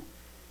do.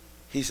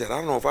 He said, I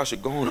don't know if I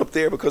should go on up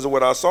there because of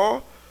what I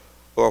saw,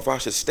 or if I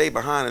should stay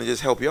behind and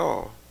just help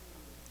y'all.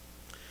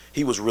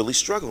 He was really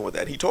struggling with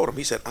that. He told him,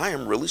 he said, I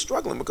am really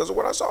struggling because of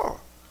what I saw.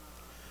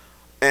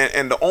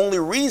 And the only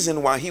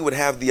reason why he would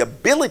have the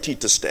ability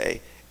to stay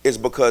is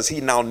because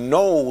he now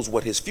knows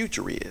what his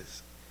future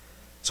is.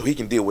 So he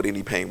can deal with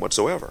any pain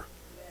whatsoever.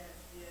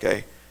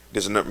 Okay?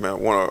 There's another man,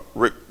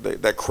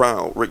 that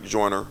crowd, Rick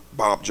Joyner,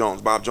 Bob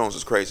Jones. Bob Jones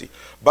is crazy.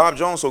 Bob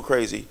Jones so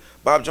crazy.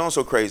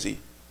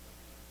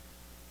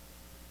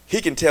 He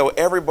can tell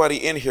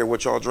everybody in here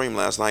what y'all dreamed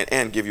last night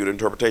and give you the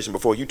interpretation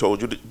before you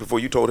told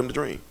him to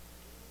dream.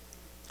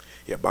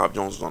 Yeah, Bob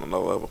Jones was on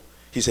another level.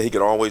 He said he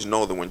could always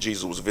know that when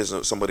Jesus was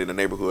visiting somebody in the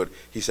neighborhood,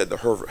 he said the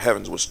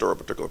heavens would stir a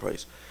particular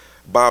place.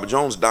 Bob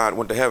Jones died,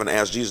 went to heaven,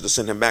 asked Jesus to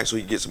send him back so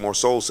he could get some more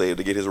souls saved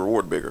to get his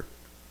reward bigger.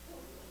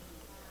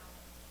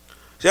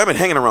 See, I've been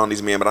hanging around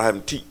these men, but I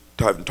haven't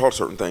taught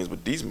certain things,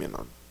 but these men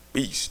are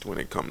beasts when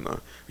it comes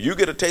to, you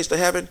get a taste of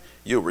heaven,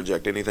 you'll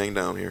reject anything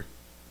down here.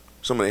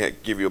 Somebody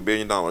give you $1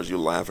 billion,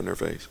 you'll laugh in their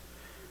face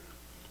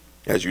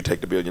as you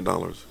take the $1 billion.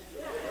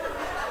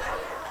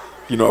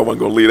 You know I wasn't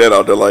going to leave that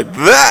out there like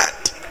that.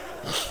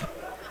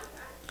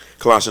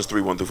 Colossians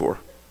 3:1-4.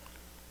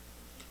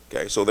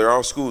 Okay, so there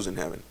are schools in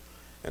heaven,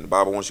 and the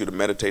Bible wants you to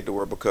meditate the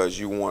word because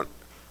you want.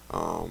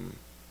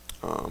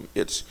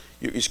 It's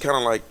kind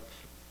of like,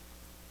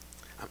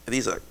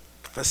 these are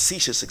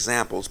facetious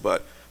examples,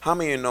 but how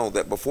many of you know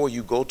that before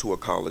you go to a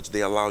college,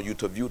 they allow you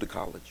to view the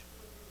college?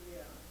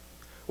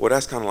 Well,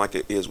 that's kind of like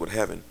it is with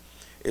heaven,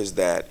 is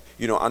that,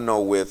 I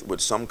know with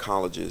some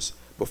colleges,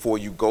 before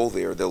you go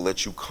there, they'll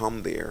let you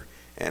come there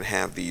and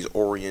have these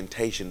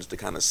orientations to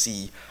kind of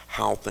see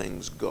how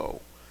things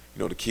go.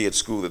 The kids'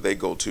 school that they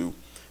go to,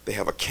 they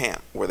have a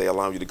camp where they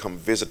allow you to come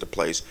visit the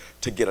place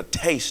to get a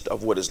taste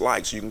of what it's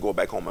like so you can go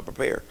back home and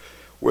prepare.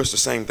 Well, it's the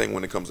same thing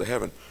when it comes to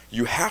heaven.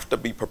 You have to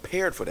be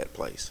prepared for that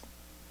place.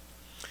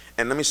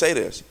 And let me say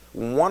this.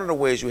 One of the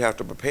ways you have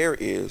to prepare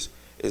is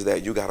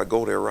that you got to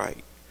go there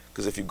right.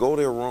 Because if you go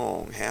there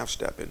wrong,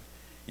 half-stepping,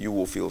 you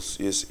will feel,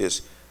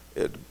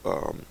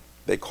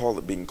 they call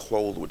it being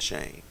clothed with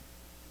shame.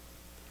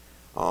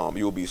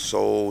 You'll be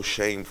so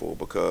shameful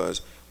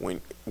because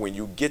when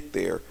you get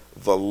there,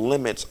 the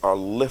limits are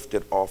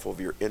lifted off of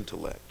your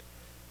intellect.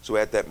 So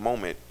at that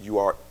moment, you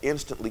are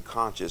instantly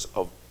conscious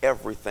of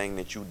everything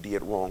that you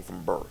did wrong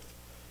from birth.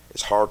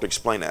 It's hard to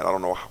explain that. I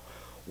don't know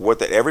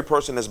every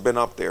person that's been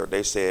up there,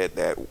 they said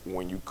that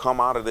when you come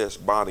out of this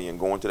body and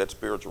go into that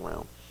spiritual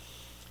realm,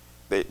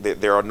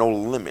 there are no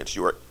limits.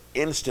 You are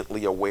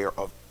instantly aware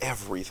of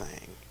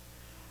everything.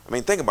 I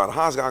mean, think about it.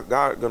 How's God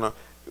going to,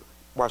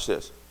 watch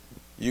this.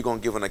 You're going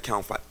to give an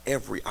account for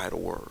every idle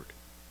word.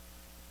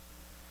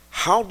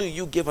 How do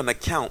you give an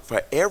account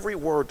for every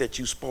word that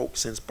you spoke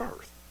since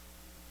birth?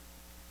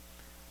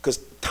 Because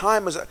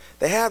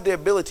they have the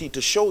ability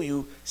to show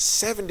you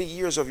 70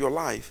 years of your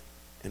life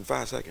in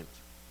 5 seconds.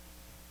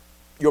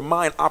 Your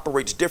mind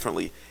operates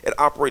differently. It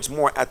operates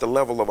more at the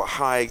level of a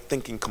high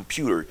thinking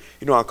computer.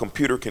 You know how a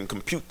computer can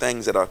compute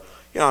things that are,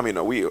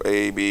 we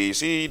A, B,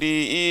 C,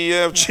 D, E,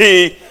 F,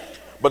 G.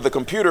 But the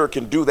computer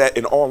can do that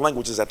in all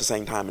languages at the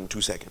same time in 2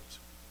 seconds.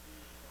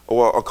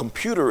 Well, a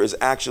computer is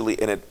actually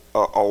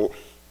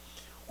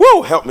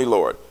help me,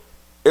 Lord.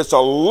 It's a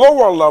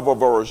lower level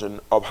version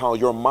of how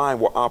your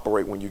mind will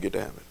operate when you get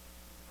to heaven.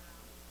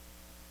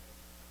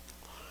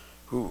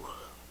 Whew.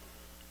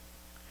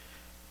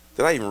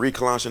 Did I even read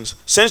Colossians?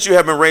 Since you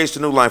have been raised to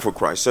new life with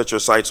Christ, set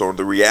your sights on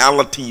the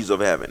realities of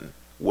heaven.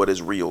 What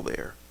is real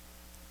there?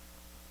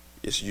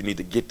 You need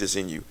to get this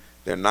in you.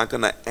 They're not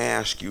going to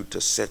ask you to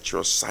set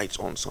your sights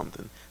on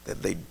something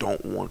that they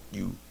don't want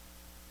to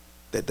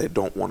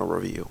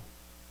reveal.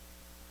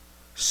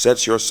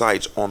 Set your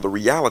sights on the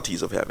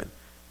realities of heaven.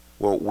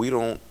 Well,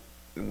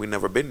 we've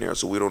never been there,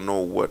 so we don't know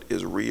what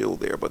is real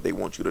there, but they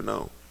want you to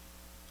know.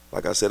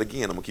 Like I said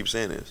again, I'm going to keep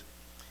saying this.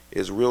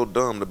 It's real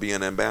dumb to be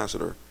an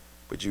ambassador,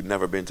 but you've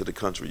never been to the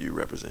country you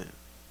represent.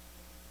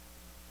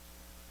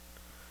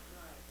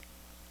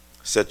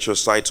 Set your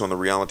sights on the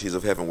realities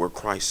of heaven where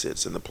Christ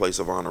sits in the place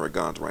of honor at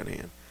God's right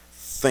hand.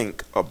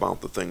 Think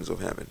about the things of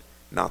heaven,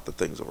 not the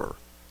things of earth.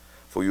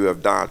 For you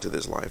have died to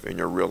this life, and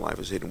your real life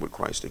is hidden with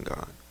Christ in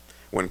God.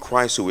 When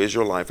Christ, who is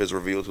your life, is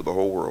revealed to the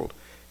whole world,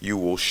 you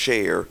will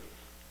share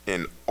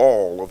in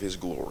all of his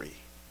glory.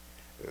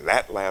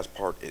 That last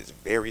part is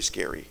very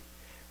scary.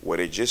 What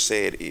it just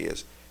said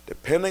is,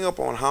 depending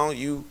upon how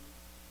you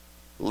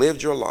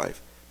lived your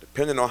life,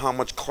 depending on how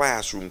much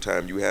classroom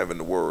time you have in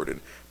the Word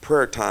and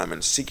prayer time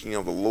and seeking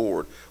of the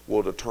Lord,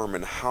 will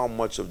determine how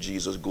much of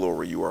Jesus'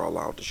 glory you are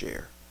allowed to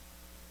share.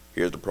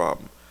 Here's the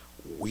problem.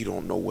 We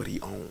don't know what he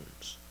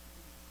owns.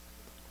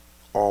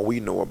 All we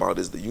know about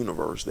is the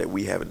universe that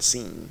we haven't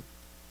seen.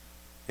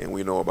 And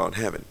we know about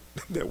heaven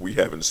that we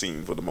haven't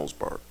seen for the most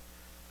part.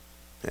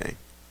 Okay?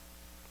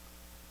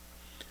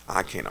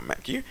 I can't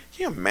imagine. Can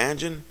you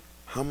imagine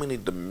how many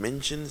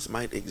dimensions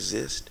might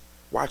exist?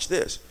 Watch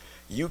this.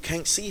 You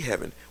can't see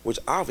heaven, which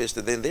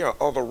obviously then there are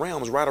other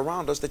realms right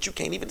around us that you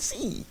can't even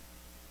see.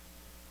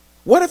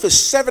 What if it's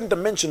 7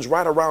 dimensions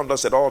right around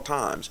us at all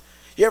times?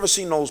 You ever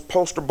seen those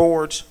poster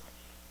boards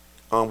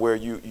where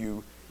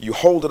you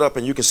hold it up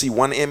and you can see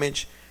one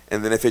image,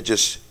 and then if it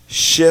just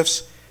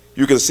shifts,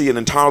 you can see an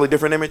entirely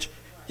different image?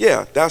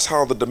 Yeah, that's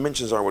how the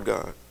dimensions are with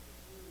God.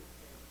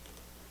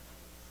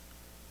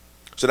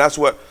 So that's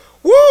what,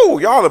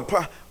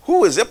 y'all,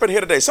 who is up in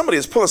here today? Somebody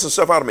is pulling some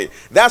stuff out of me.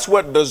 That's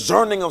what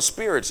discerning of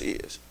spirits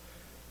is.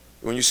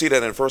 When you see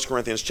that in 1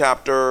 Corinthians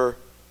chapter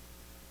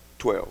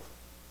 12.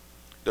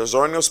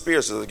 Discerning of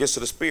spirits is it gets to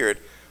the spirit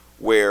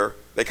where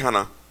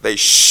they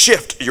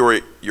shift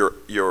your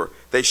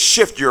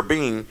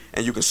being,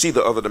 and you can see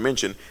the other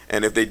dimension.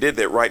 And if they did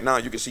that right now,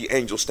 you can see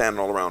angels standing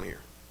all around here.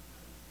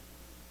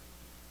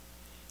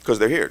 Because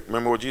they're here.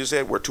 Remember what Jesus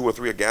said? Where two or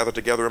three are gathered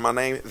together in my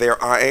name,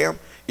 there I am.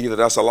 Either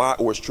that's a lie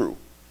or it's true.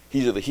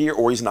 He's either here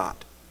or he's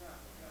not.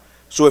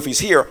 So if he's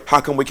here,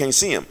 how come we can't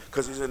see him?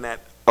 Because he's in that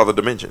other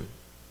dimension.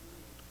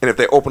 And if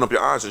they open up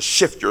your eyes and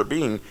shift your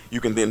being, you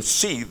can then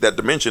see that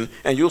dimension,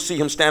 and you'll see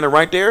him standing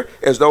right there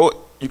as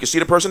though you can see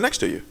the person next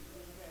to you.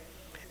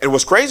 And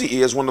what's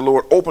crazy is when the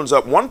Lord opens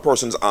up one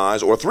person's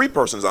eyes or three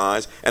persons'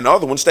 eyes and the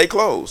other ones stay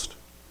closed.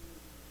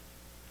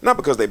 Not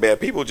because they're bad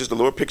people, just the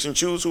Lord picks and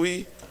chooses who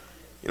he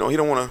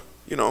don't want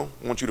to,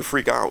 want you to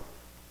freak out.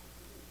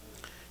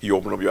 You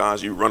open up your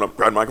eyes, you run up,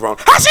 grab the microphone,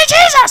 I see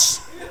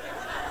Jesus!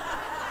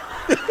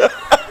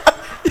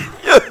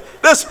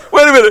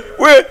 Wait a minute,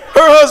 where her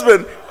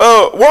husband,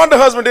 Wanda's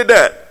husband did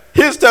that.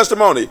 His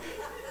testimony.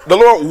 The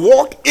Lord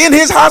walked in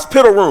his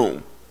hospital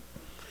room.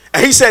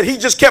 And he said he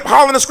just kept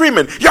hollering and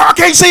screaming, y'all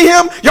can't see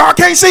him, y'all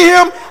can't see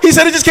him. He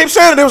said he just kept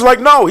saying it. It was like,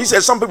 no. He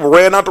said some people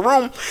ran out the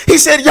room. He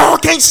said, y'all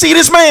can't see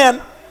this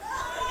man.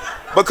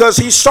 Because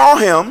he saw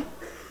him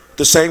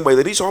the same way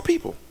that he saw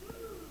people.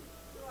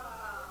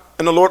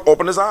 And the Lord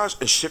opened his eyes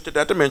and shifted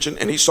that dimension,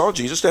 and he saw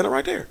Jesus standing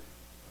right there.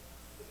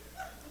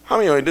 How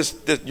many of you, this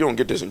you don't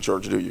get this in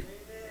church, do you?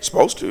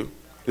 Supposed to.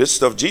 This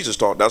stuff Jesus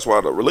taught. That's why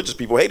the religious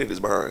people hated his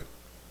behind.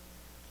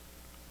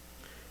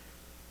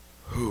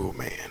 Oh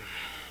man.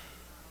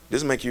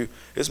 This makes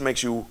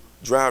you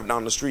drive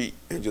down the street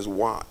and just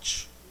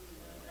watch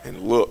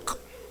and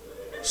look.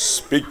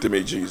 Speak to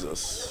me,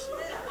 Jesus.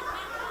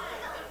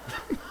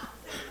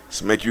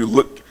 This make you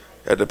look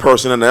at the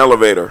person in the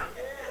elevator.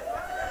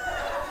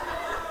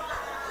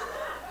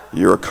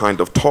 You're kind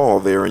of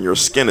tall there and your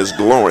skin is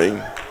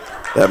glowing.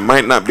 That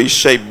might not be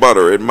shea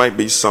butter. It might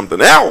be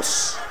something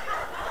else.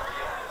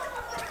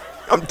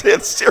 I'm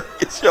dead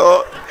serious,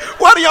 y'all.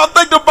 Why do y'all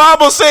think the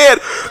Bible said,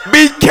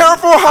 be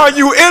careful how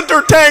you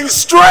entertain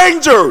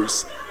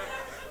strangers?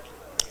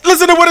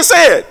 Listen to what it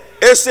said.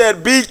 It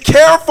said, be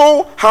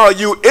careful how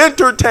you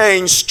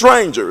entertain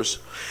strangers.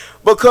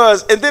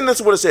 Because, and then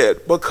that's what it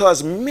said,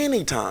 because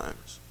many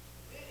times,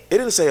 it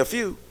didn't say a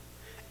few,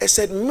 it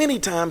said many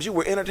times you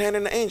were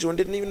entertaining an angel and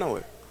didn't even know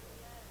it.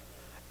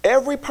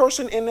 Every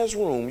person in this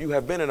room, you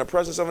have been in the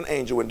presence of an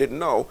angel and didn't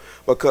know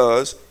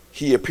because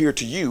he appeared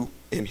to you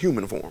in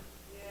human form.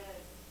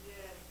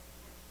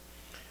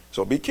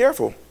 So be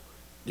careful,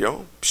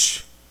 Now,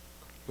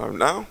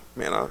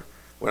 man,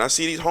 when I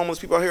see these homeless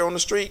people out here on the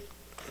street,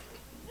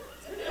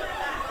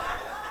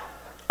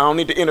 I don't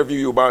need to interview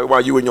you about why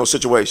you in your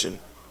situation.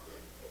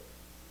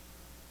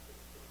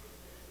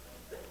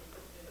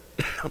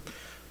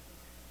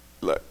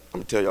 Look,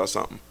 I'm gonna tell y'all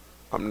something.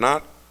 I'm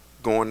not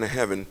going to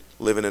heaven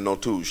living in no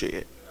tool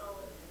shed.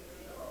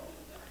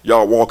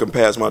 Y'all walking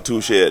past my tool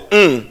shed.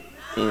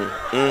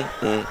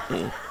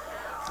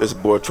 This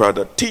boy tried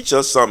to teach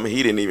us something.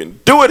 He didn't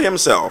even do it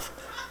himself.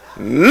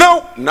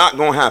 Nope, not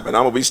going to happen.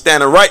 I'm going to be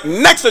standing right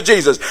next to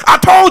Jesus. I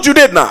told you,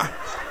 didn't I?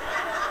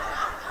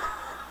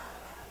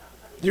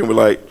 You'll be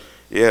like,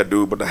 yeah,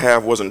 dude, but the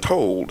half wasn't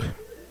told.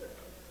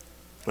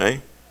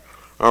 Hey?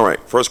 All right,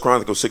 1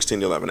 Chronicles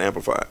 16:11,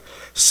 Amplified.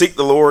 Seek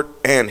the Lord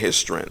and his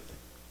strength.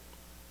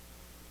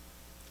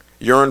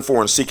 Yearn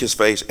for and seek his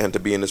face and to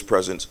be in his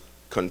presence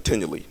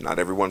continually, not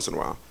every once in a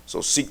while.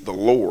 So seek the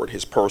Lord,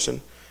 his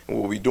person. And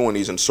we'll be doing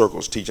these in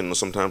circles, teaching them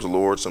sometimes the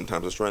Lord,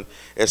 sometimes the strength.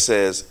 It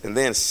says, and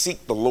then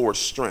seek the Lord's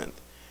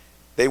strength.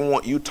 They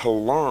want you to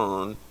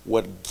learn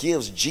what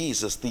gives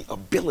Jesus the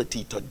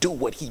ability to do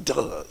what he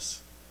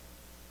does.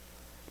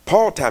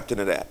 Paul tapped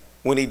into that.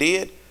 When he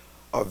did,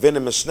 a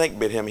venomous snake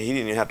bit him. He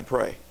didn't even have to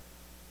pray.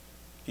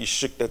 He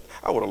shook that.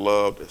 I would have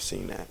loved to have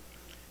seen that.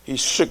 He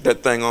shook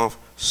that thing off.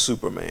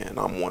 Superman,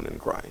 I'm one in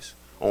Christ.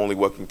 Only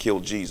what can kill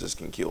Jesus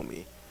can kill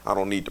me. I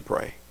don't need to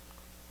pray.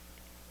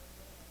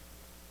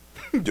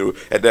 Dude,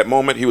 at that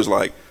moment, he was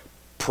like,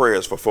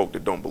 prayers for folk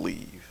that don't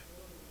believe.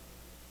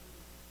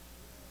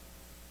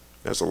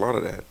 There's a lot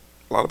of that.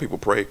 A lot of people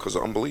pray because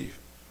of unbelief.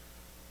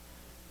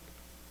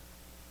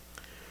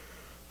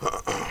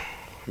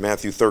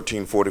 Matthew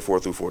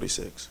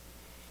 13:44-46.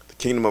 The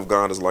kingdom of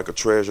God is like a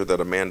treasure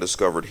that a man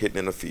discovered hidden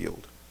in a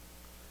field.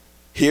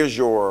 Here's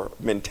your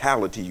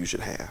mentality you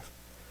should have.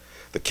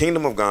 The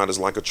kingdom of God is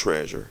like a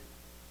treasure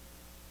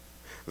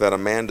that a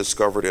man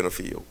discovered in a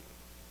field.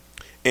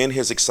 In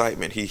his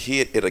excitement, he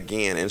hid it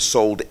again and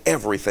sold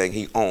everything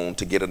he owned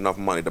to get enough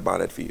money to buy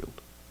that field.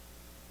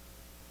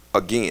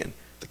 Again,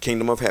 the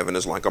kingdom of heaven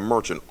is like a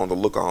merchant on the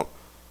lookout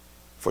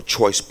for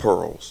choice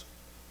pearls.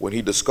 When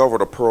he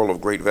discovered a pearl of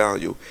great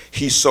value,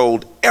 he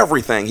sold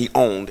everything he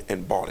owned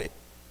and bought it.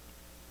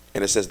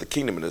 And it says the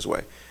kingdom in this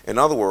way. In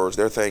other words,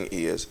 their thing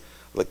is,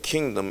 the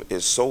kingdom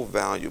is so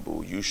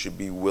valuable, you should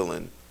be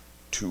willing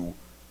to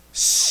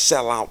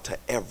sell out to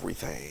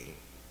everything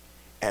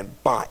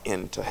and buy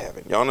into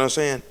heaven. Y'all know what I'm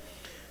saying?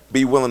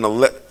 Be willing to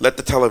let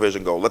the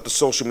television go, let the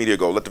social media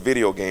go, let the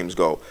video games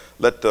go,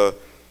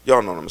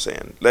 y'all know what I'm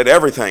saying, let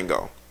everything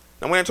go.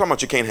 Now we ain't talking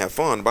about you can't have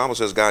fun. The Bible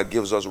says God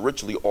gives us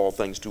richly all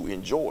things to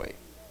enjoy.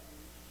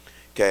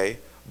 Okay?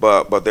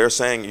 But they're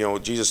saying,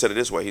 Jesus said it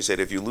this way. He said,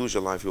 if you lose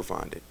your life, you'll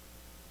find it.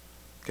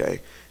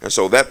 Okay? And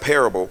so that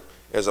parable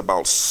is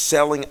about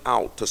selling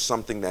out to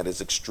something that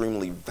is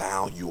extremely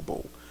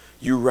valuable.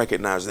 You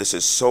recognize this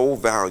is so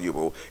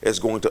valuable, it's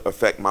going to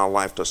affect my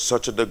life to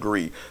such a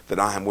degree that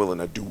I am willing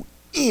to do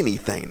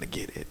anything to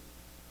get it.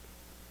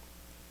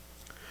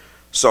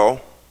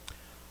 So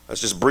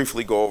let's just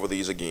briefly go over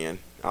these again.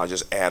 I'll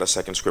just add a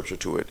second scripture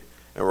to it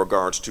in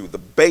regards to the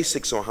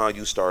basics on how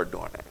you start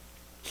doing that.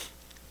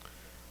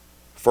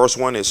 First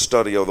one is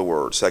study of the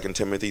word, 2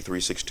 Timothy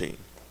 3:16.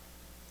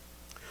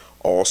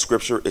 All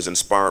scripture is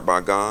inspired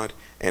by God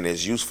and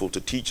is useful to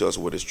teach us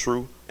what is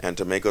true and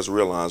to make us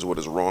realize what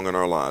is wrong in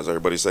our lives.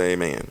 Everybody say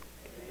amen.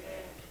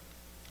 Amen.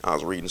 I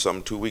was reading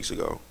something 2 weeks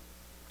ago.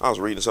 I was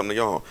reading something to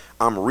y'all.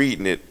 I'm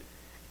reading it,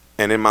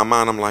 and in my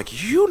mind I'm like,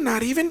 you're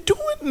not even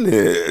doing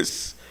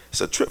this.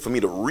 It's a trip for me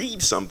to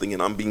read something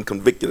and I'm being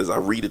convicted as I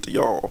read it to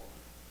y'all.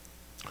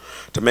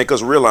 To make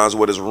us realize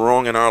what is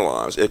wrong in our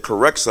lives. It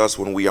corrects us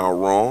when we are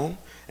wrong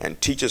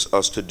and teaches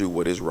us to do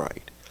what is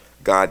right.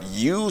 God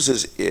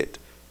uses it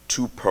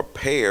to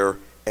prepare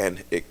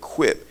and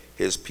equip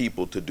his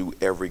people to do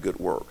every good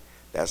work.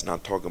 That's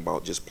not talking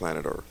about just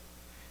planet Earth.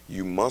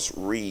 You must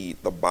read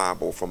the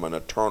Bible from an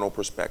eternal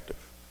perspective.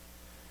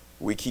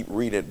 We keep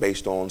reading it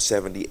based on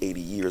 70,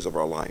 80 years of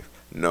our life.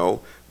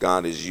 No,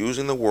 God is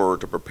using the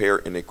word to prepare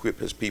and equip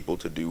his people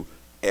to do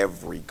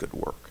every good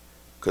work.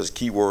 Because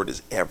key word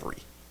is every.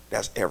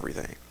 That's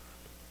everything.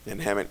 In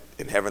heaven,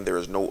 there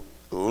is no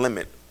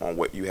limit on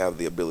what you have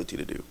the ability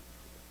to do.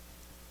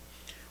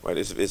 Right?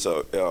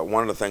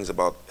 One of the things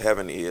about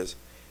heaven is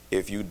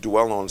if you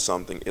dwell on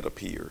something, it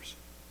appears.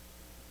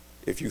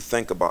 If you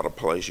think about a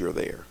place, you're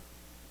there.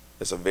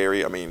 It's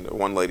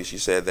one lady, she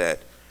said that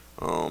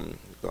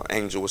the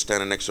angel was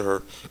standing next to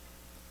her.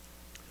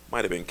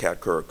 Might have been Kat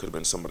Kerr, could have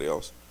been somebody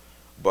else.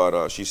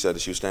 But she said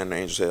that she was standing there,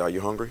 the angel said, "Are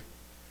you hungry?"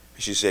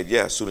 And she said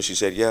yes. As soon as she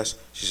said yes,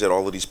 she said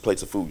all of these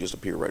plates of food just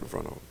appeared right in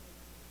front of her.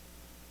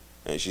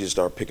 And she just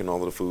started picking all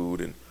of the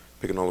food and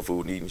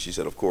eating. She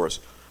said, of course,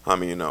 how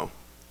many you know?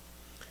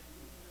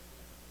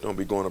 Don't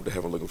be going up to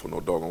heaven looking for no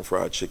doggone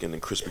fried chicken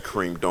and Krispy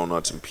Kreme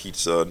donuts and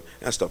pizza.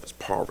 That stuff is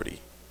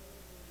poverty.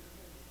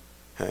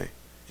 Hey,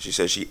 she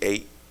said she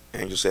ate.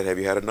 Angel said, have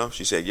you had enough?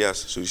 She said yes.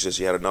 So she said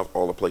she had enough.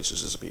 All the plates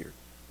just disappeared.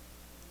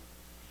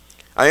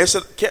 I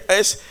said,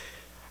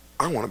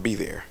 I want to be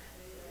there.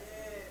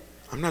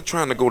 I'm not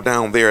trying to go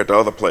down there at the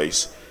other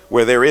place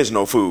where there is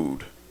no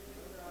food.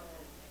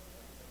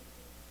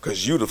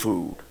 Because you the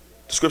food.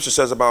 The scripture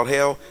says about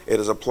hell, it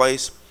is a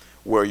place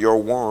where your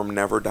worm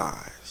never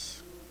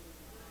dies.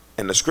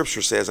 And the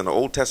scripture says in the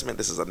Old Testament,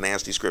 this is a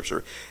nasty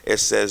scripture, it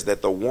says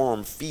that the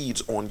worm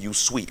feeds on you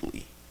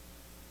sweetly.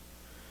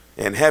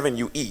 In heaven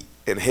you eat,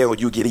 in hell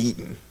you get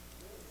eaten.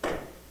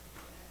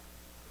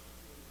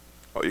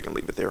 Oh, you can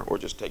leave it there or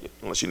just take it,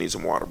 unless you need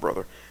some water,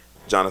 brother.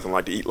 Jonathan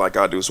like to eat like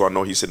I do, so I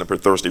know he's sitting up here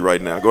thirsty right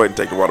now. Go ahead and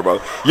take the water,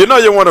 brother. You know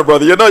you want it,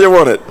 brother. You know you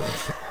want it.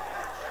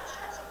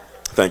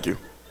 Thank you.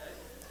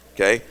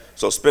 Okay,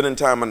 so spending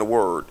time in the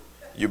Word,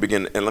 you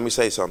begin, and let me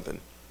say something.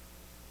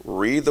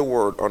 Read the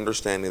Word,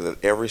 understanding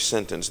that every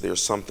sentence,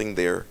 there's something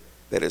there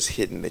that is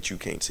hidden that you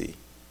can't see.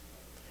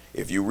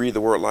 If you read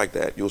the Word like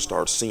that, you'll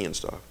start seeing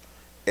stuff.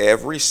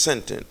 Every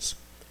sentence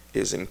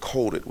is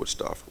encoded with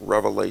stuff,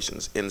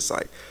 revelations,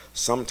 insight.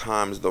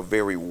 Sometimes the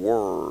very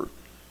word,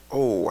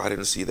 oh, I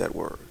didn't see that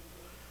word.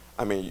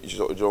 I mean,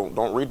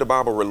 don't read the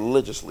Bible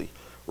religiously.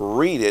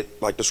 Read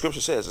it like the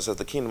scripture says. It says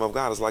the kingdom of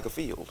God is like a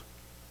field.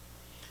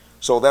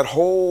 So that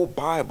whole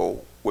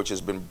Bible, which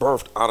has been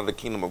birthed out of the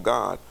kingdom of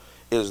God,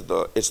 it's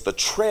the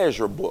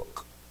treasure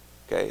book.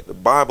 Okay, the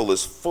Bible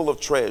is full of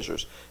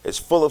treasures. It's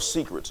full of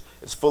secrets.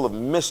 It's full of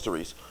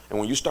mysteries. And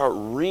when you start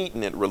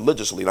reading it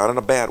religiously, not in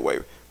a bad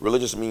way,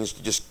 religious means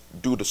to just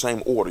do the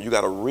same order. You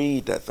got to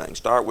read that thing.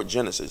 Start with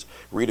Genesis,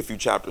 read a few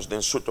chapters,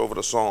 then switch over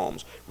to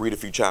Psalms, read a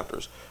few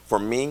chapters. For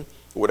me,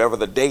 whatever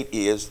the date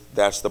is,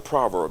 that's the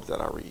Proverbs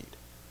that I read.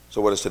 So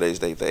what is today's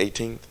date? The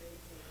 18th?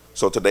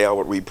 So today I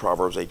would read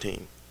Proverbs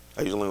 18.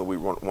 I usually read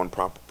one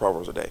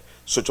Proverbs a day.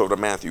 Switch over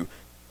to Matthew.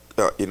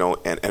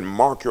 And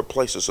mark your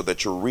places so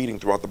that you're reading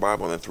throughout the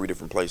Bible in 3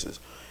 different places.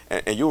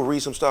 And you'll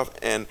read some stuff,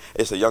 and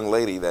it's a young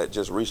lady that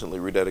just recently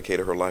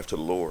rededicated her life to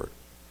the Lord.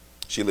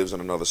 She lives in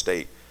another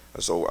state,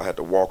 and so I had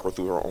to walk her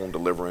through her own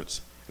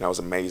deliverance, and that was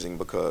amazing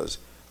because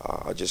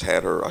I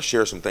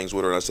shared some things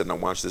with her, and I said, now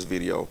watch this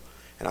video,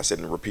 and I said,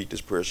 and repeat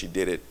this prayer. She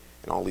did it,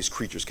 and all these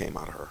creatures came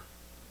out of her.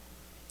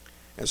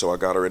 And so I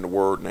got her in the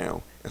Word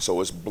now, and so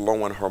it's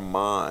blowing her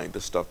mind,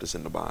 the stuff that's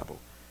in the Bible.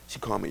 She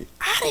called me,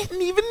 I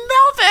didn't even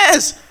know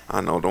this. I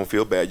know, don't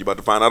feel bad. You're about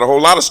to find out a whole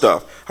lot of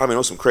stuff. I mean,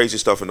 there's some crazy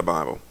stuff in the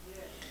Bible.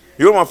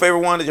 You know my favorite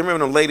one? You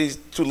remember them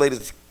two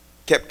ladies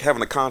kept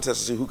having a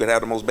contest to see who could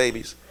have the most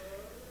babies?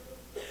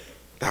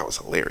 That was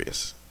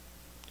hilarious.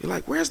 You're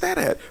like, where's that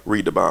at?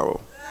 Read the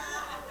Bible.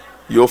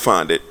 You'll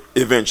find it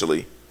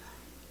eventually.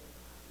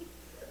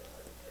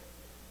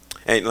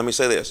 And let me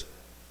say this.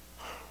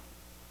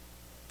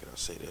 Can I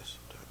say this?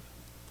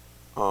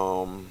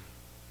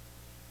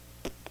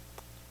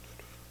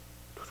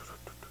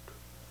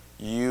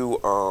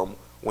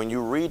 When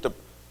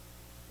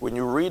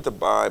you read the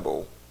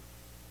Bible,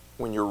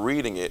 when you're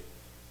reading it,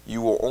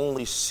 you will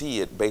only see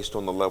it based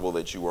on the level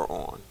that you are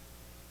on.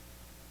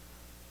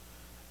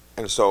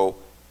 And so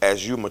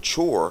as you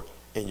mature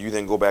and you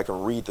then go back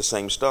and read the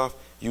same stuff,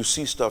 you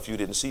see stuff you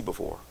didn't see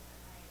before.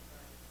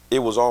 It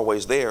was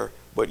always there,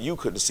 but you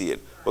couldn't see it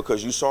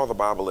because you saw the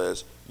Bible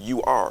as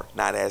you are,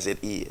 not as it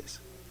is.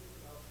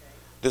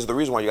 This is the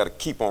reason why you got to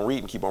keep on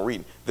reading, keep on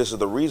reading. This is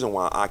the reason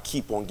why I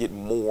keep on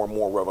getting more and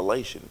more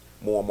revelation,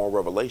 more and more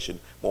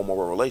revelation, more and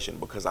more revelation,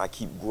 because I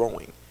keep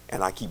growing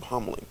and I keep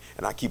humbling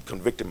and I keep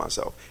convicting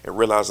myself and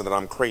realizing that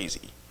I'm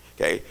crazy.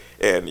 Okay.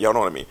 And y'all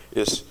know what I mean?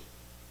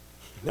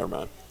 Never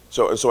mind.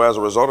 So as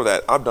a result of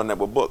that, I've done that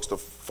with books. The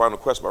Final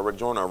Quest by Rick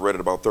Joyner, I've read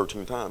it about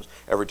 13 times.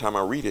 Every time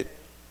I read it,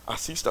 I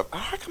see stuff.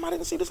 How come I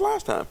didn't see this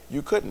last time?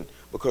 You couldn't,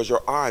 because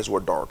your eyes were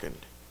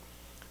darkened.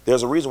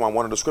 There's a reason why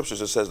one of the scriptures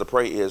that says to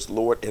pray is,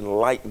 Lord,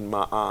 enlighten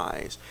my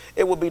eyes.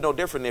 It would be no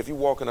different if you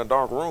walk in a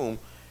dark room.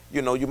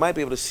 You know, you might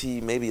be able to see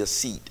maybe a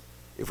seat.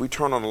 If we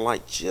turn on the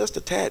light just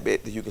a tad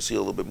bit, then you can see a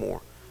little bit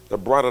more. The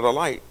brighter the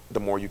light, the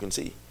more you can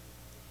see.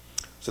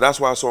 So that's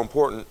why it's so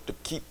important to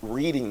keep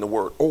reading the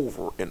word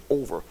over and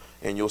over,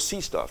 and you'll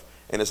see stuff.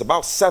 And it's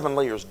about 7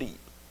 layers deep.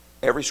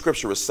 Every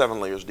scripture is 7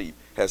 layers deep.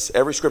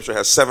 Every scripture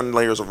has 7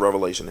 layers of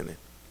revelation in it.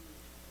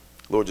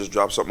 Lord just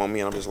dropped something on me,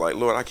 and I'm just like,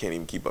 Lord, I can't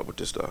even keep up with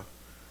this stuff.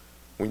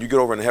 When you get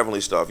over in the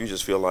heavenly stuff, you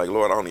just feel like,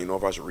 Lord, I don't even know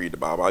if I should read the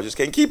Bible. I just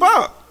can't keep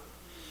up.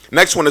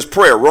 Next one is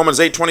prayer, Romans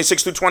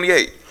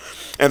 8:26-28.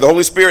 And the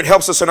Holy Spirit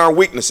helps us in our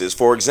weaknesses.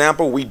 For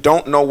example, we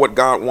don't know what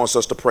God wants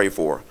us to pray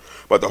for,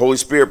 but the Holy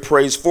Spirit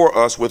prays for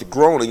us with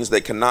groanings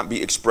that cannot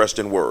be expressed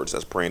in words.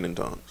 That's praying in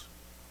tongues.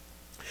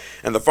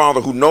 And the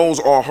Father who knows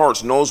all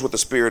hearts knows what the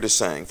Spirit is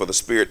saying, for the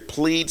Spirit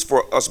pleads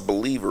for us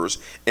believers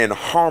in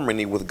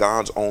harmony with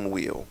God's own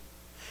will.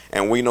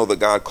 And we know that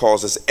God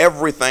causes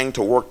everything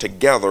to work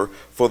together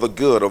for the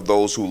good of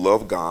those who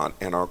love God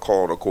and are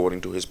called according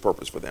to his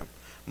purpose for them.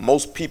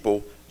 Most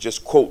people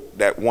just quote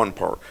that one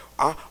part.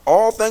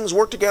 All things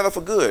work together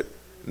for good.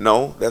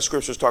 No, that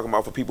scripture is talking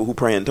about for people who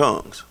pray in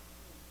tongues.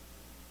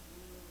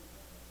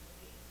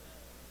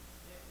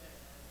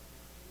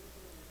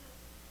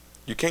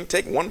 You can't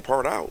take one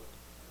part out.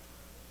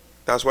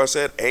 That's why I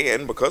said,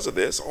 and because of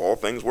this, all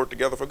things work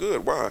together for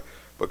good. Why?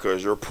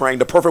 Because you're praying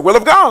the perfect will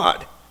of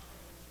God.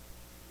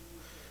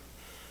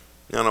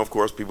 And of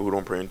course, people who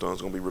don't pray in tongues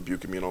are going to be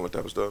rebuking me and all that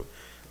type of stuff.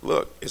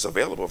 Look, it's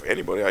available for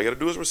anybody. All you got to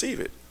do is receive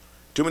it.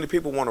 Too many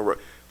people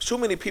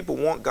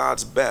want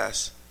God's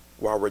best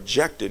while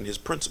rejecting his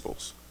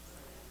principles.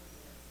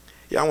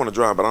 Yeah, I want to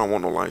drive, but I don't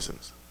want no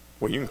license.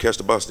 Well, you can catch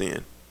the bus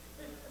then.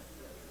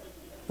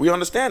 We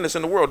understand this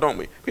in the world, don't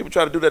we? People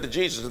try to do that to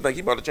Jesus and think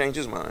he's about to change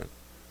his mind.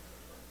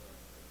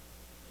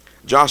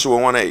 Joshua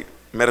 1:8,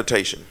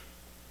 meditation.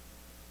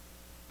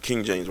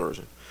 King James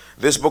Version.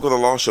 This book of the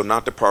law shall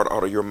not depart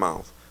out of your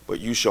mouth,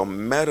 but you shall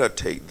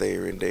meditate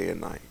therein day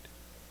and night,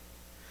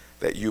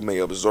 that you may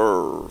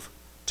observe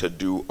to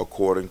do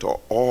according to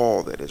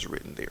all that is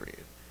written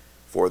therein.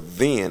 For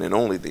then and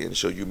only then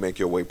shall you make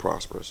your way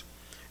prosperous,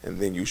 and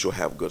then you shall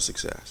have good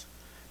success.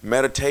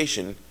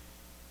 Meditation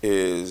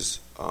is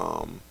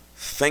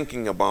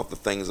thinking about the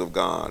things of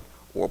God,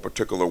 or a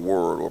particular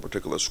word, or a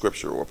particular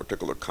scripture, or a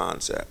particular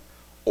concept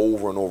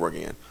over and over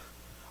again.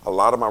 A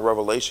lot of my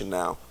revelation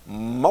now,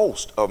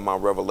 most of my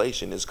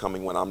revelation is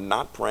coming when I'm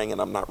not praying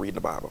and I'm not reading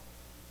the Bible.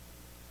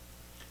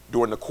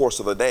 During the course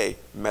of the day,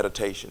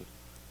 meditation,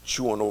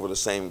 chewing over the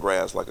same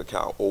grass like a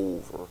cow,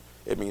 over.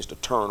 It means to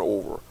turn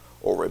over,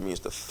 or it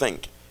means to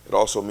think. It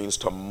also means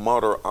to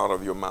mutter out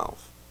of your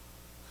mouth.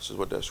 This is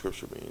what that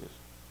scripture means.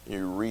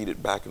 You read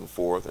it back and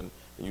forth and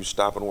you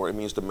stop and word. It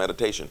means to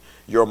meditation.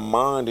 Your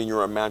mind and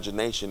your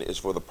imagination is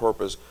for the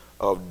purpose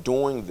of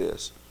doing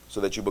this, so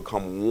that you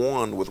become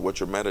one with what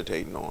you're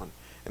meditating on.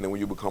 And then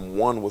when you become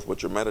one with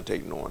what you're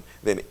meditating on,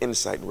 then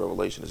insight and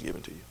revelation is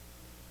given to you.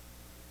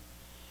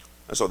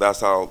 And so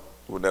that's how,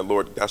 when that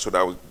Lord, that's what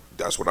I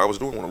was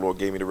doing when the Lord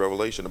gave me the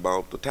revelation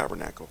about the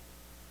tabernacle,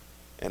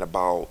 and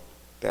about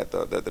that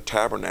the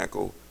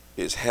tabernacle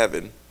is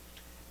heaven,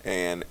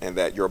 and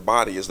that your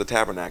body is the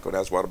tabernacle.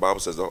 That's why the Bible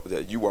says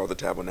that you are the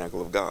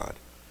tabernacle of God.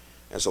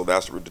 And so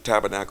that's the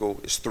tabernacle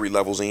is 3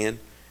 levels in.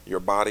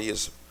 Your body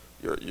is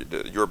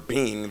your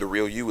being, the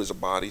real you, is a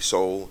body,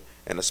 soul,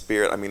 and a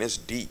spirit. I mean, it's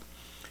deep.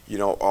 You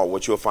know,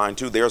 what you'll find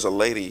too, there's a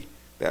lady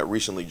that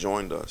recently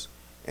joined us,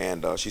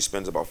 and she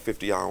spends about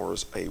 50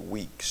 hours a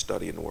week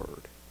studying the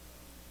word.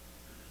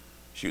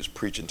 She was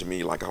preaching to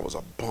me like I was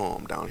a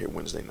bum down here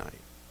Wednesday night.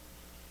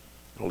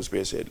 The Holy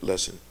Spirit said,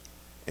 listen.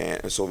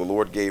 And so the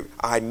Lord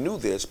I knew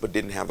this, but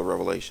didn't have the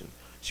revelation.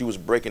 She was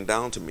breaking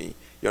down to me,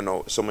 you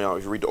know, some of y'all,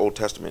 if you read the Old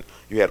Testament,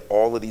 you had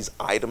all of these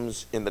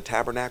items in the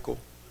tabernacle.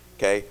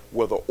 Okay,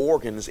 well, the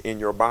organs in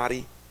your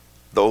body,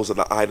 those are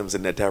the items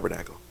in that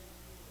tabernacle.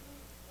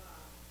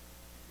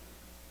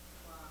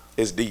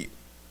 It's deep.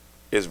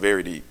 It's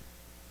very deep.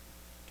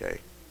 Okay,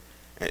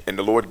 and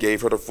the Lord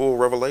gave her the full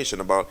revelation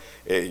about,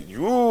 I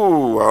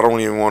don't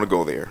even want to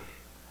go there.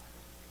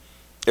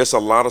 It's a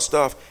lot of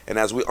stuff, and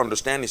as we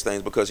understand these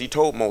things, because he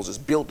told Moses,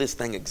 build this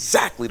thing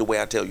exactly the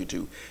way I tell you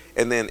to.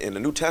 And then in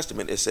the New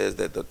Testament, it says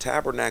that the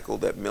tabernacle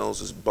that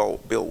Moses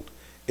built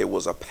It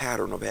was a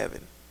pattern of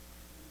heaven.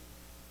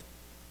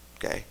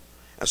 Okay?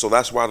 And so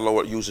that's why the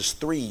Lord uses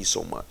threes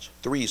so much.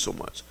 Threes so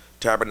much.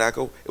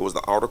 Tabernacle, it was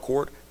the outer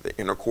court, the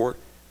inner court,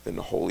 then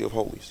the Holy of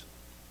Holies.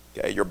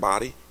 Okay? Your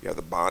body, you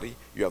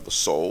have the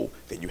soul,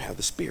 then you have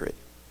the spirit.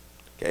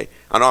 Okay?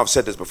 I know I've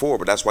said this before,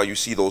 but that's why you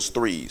see those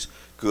threes.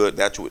 Good,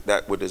 that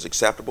which is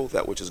acceptable,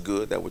 that which is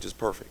good, that which is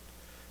perfect.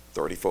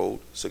 30-fold,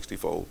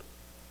 60-fold,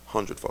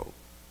 100-fold.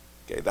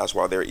 Okay? That's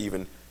why there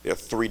are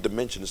three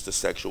dimensions to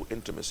sexual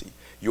intimacy.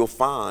 You'll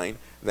find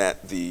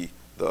that the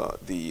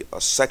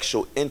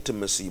sexual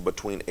intimacy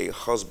between a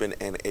husband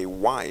and a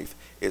wife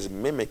is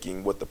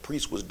mimicking what the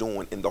priest was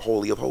doing in the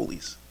Holy of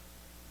Holies.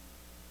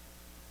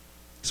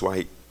 That's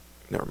why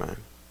never mind.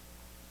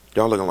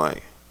 Y'all looking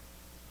like,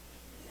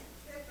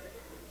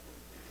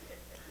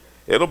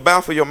 it'll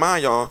baffle your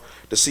mind, y'all,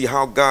 to see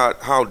how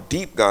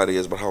deep God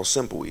is, but how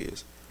simple he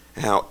is.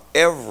 And how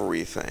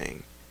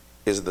everything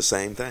is the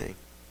same thing.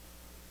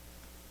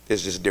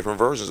 It's just different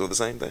versions of the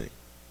same thing.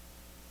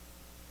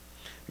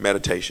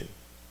 Meditation.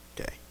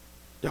 Okay.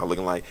 Y'all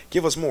looking like,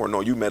 give us more.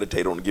 No, you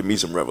meditate on it. Give me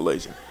some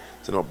revelation.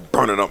 So no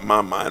burning up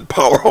my mind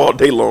power all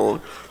day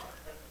long.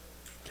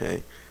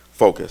 Okay.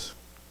 Focus.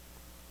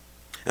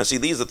 And see,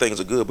 these are things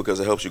that are good because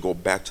it helps you go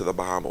back to the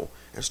Bible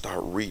and start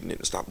reading it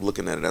and stop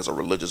looking at it as a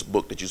religious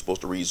book that you're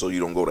supposed to read so you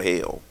don't go to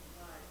hell.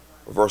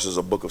 Versus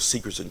a book of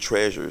secrets and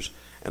treasures,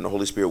 and the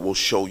Holy Spirit will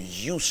show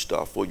you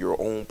stuff for your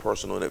own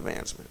personal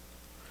advancement.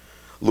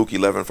 Luke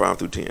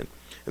 11:5-10.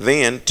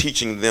 Then,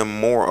 teaching them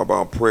more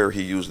about prayer,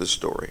 he used this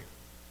story.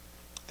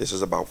 This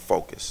is about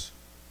focus.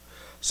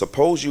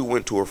 Suppose you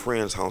went to a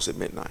friend's house at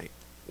midnight,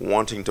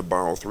 wanting to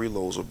borrow 3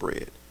 loaves of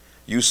bread.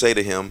 You say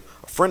to him,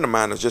 a friend of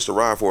mine has just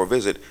arrived for a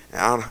visit,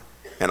 and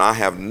I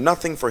have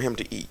nothing for him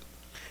to eat.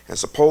 And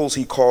suppose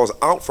he calls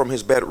out from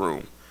his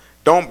bedroom,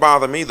 don't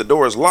bother me, the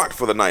door is locked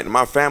for the night, and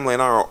my family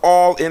and I are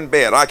all in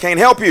bed. I can't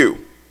help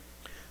you.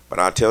 But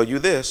I tell you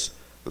this,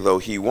 though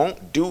he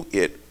won't do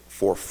it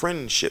for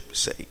friendship's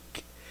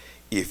sake,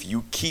 if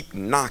you keep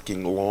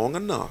knocking long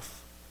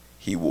enough,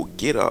 he will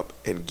get up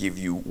and give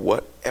you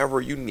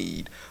whatever you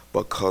need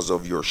because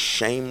of your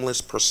shameless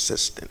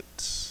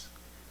persistence.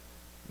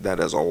 That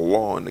is a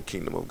law in the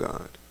kingdom of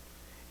God.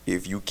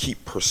 If you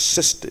keep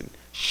persistent,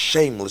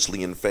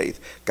 shamelessly in faith,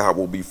 God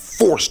will be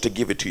forced to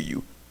give it to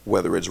you,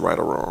 whether it's right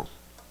or wrong.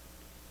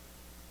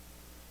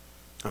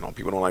 I know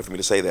people don't like for me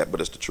to say that,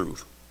 but it's the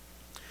truth.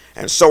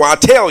 And so I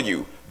tell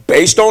you,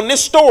 based on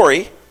this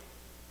story,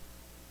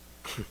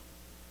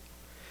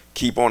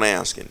 keep on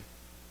asking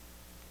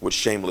with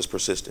shameless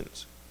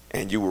persistence,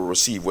 and you will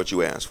receive what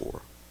you ask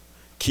for.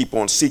 Keep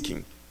on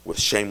seeking with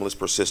shameless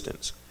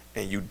persistence,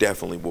 and you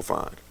definitely will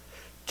find.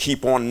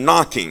 Keep on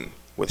knocking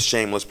with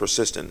shameless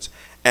persistence,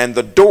 and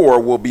the door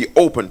will be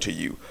open to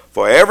you.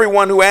 For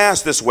everyone who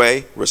asks this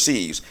way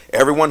receives.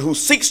 Everyone who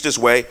seeks this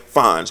way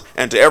finds.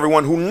 And to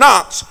everyone who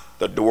knocks,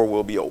 the door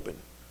will be open.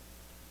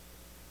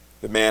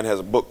 The man has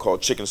a book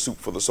called Chicken Soup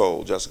for the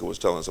Soul. Jessica was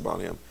telling us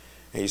about him.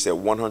 And he said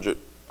 100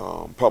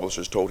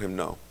 publishers told him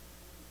no.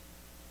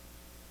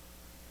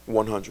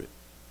 100.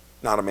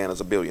 Not a man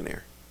is a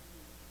billionaire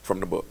from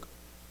the book.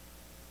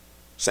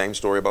 Same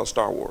story about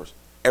Star Wars.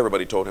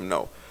 Everybody told him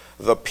no.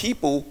 The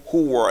people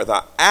who were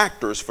the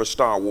actors for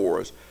Star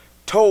Wars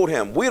told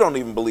him, we don't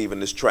even believe in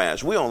this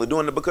trash. We're only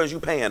doing it because you're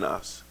paying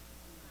us.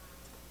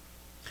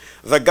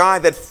 The guy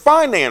that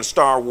financed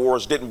Star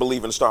Wars didn't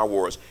believe in Star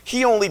Wars.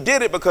 He only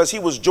did it because he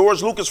was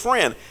George Lucas'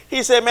 friend.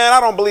 He said, man,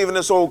 I don't believe in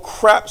this old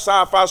crap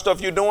sci-fi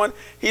stuff you're doing.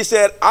 He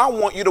said, I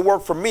want you to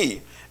work for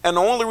me. And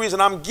the only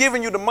reason I'm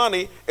giving you the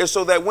money is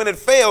so that when it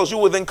fails, you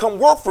will then come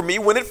work for me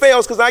when it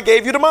fails because I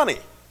gave you the money.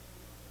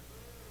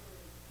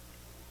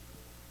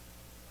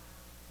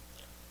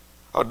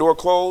 A door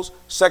closed,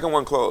 second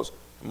one closed.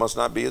 It must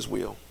not be his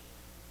will.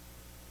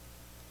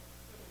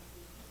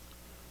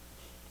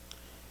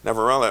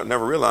 Never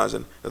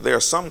realizing that there are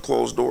some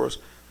closed doors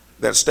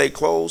that stay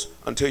closed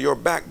until your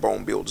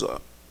backbone builds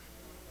up.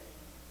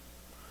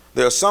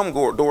 There are some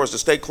doors that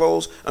stay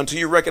closed until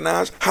you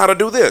recognize how to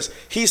do this.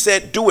 He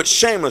said, do it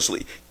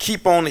shamelessly.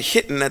 Keep on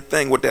hitting that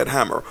thing with that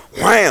hammer.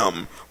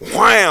 Wham,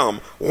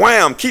 wham,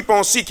 wham. Keep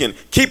on seeking.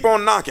 Keep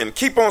on knocking.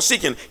 Keep on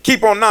seeking.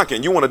 Keep on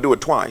knocking. You want to do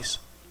it twice.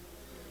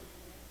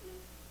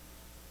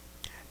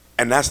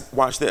 And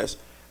watch this,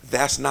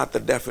 that's not the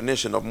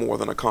definition of more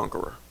than a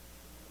conqueror.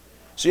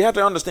 So you have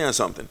to understand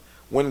something.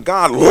 When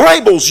God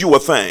labels you a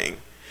thing,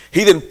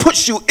 he then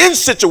puts you in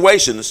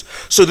situations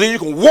so that you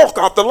can walk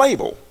off the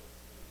label.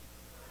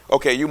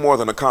 Okay, you're more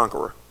than a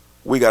conqueror.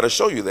 We got to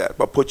show you that,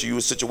 but put you in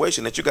a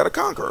situation that you got to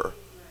conquer.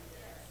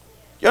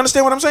 You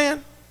understand what I'm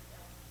saying?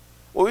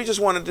 Well, we just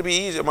wanted it to be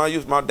easy.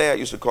 My dad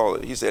used to call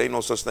it, he said, ain't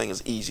no such thing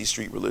as easy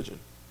street religion.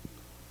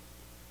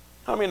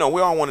 How many know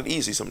we all want it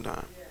easy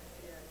sometimes?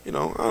 You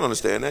know, I don't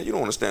understand that. You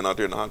don't want to stand out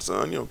there in the hot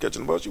sun,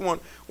 catching the bus. You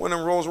want one of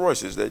them Rolls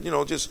Royces that,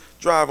 just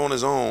drive on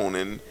his own.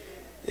 And,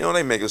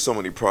 they make us so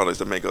many products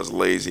that make us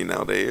lazy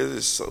nowadays.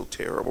 It's so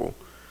terrible.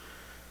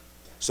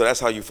 So that's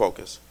how you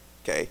focus,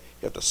 okay?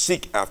 You have to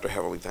seek after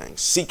heavenly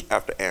things. Seek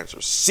after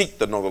answers. Seek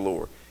to know the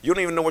Lord. You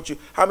don't even know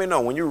how many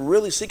know when you're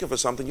really seeking for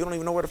something, you don't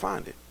even know where to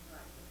find it.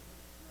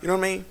 You know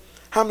what I mean?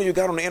 How many of you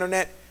got on the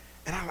internet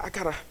and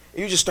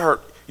you just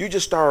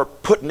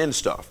start putting in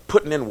stuff,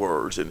 putting in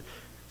words and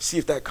see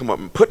if that come up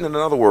and putting in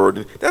another word.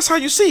 And that's how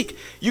you seek.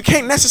 You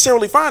can't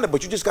necessarily find it,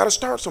 but you just got to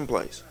start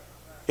someplace.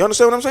 You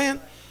understand what I'm saying?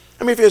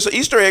 I mean, if it's an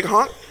Easter egg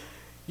hunt,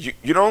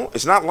 you know,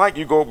 it's not like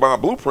you go by a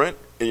blueprint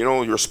and, you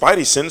know, your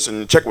spidey sense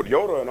and check with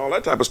Yoda and all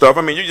that type of stuff.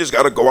 I mean, you just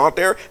got to go out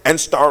there and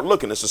start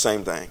looking. It's the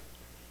same thing.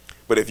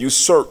 But if you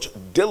search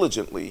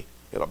diligently,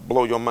 it'll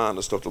blow your mind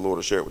the stuff the Lord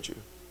will share with you.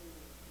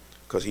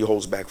 Because he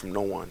holds back from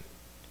no one.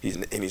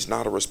 He's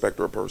not a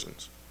respecter of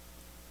persons.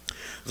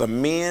 The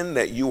men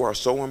that you are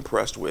so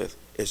impressed with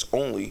is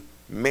only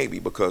maybe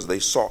because they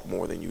sought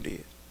more than you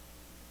did.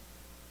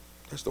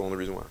 That's the only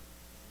reason why.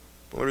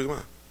 The only reason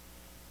why.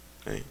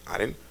 Hey,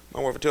 my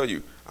wife will tell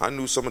you, I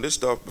knew some of this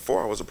stuff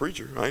before I was a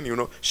preacher. I didn't even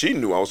know. She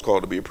knew I was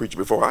called to be a preacher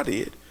before I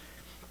did.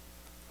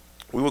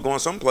 We were going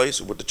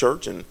someplace with the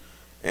church and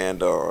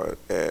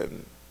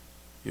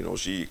you know,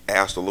 she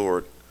asked the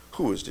Lord,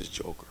 who is this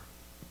joker?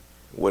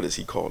 What is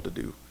he called to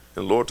do?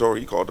 And the Lord told her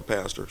he called the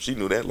pastor. She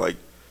knew that like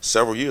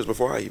several years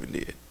before I even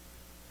did.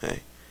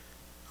 Hey,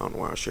 I don't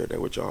know why I shared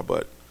that with y'all,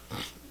 but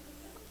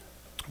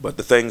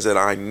the things that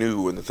I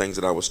knew and the things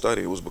that I was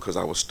studying, it was because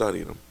I was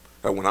studying them.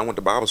 And when I went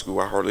to Bible school,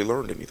 I hardly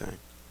learned anything.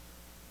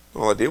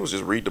 All I did was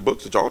just read the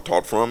books that y'all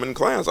taught from in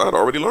class. I had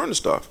already learned the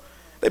stuff.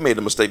 They made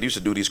the mistake. They used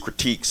to do these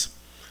critiques.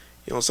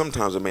 You know,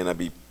 sometimes it may not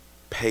be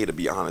pay to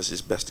be honest.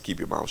 It's best to keep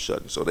your mouth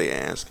shut. And so they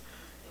ask,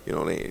 you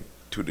know, they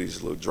do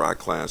these little dry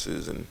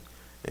classes and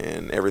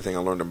everything I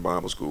learned in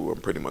Bible school, I'm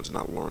pretty much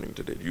not learning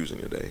today, using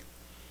today.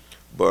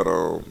 But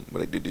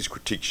they did these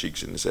critique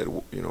sheets and they said,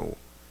 you know,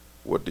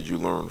 what did you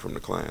learn from the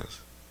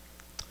class?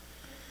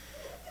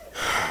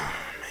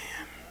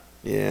 Man,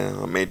 yeah,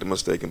 I made the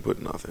mistake and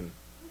put nothing.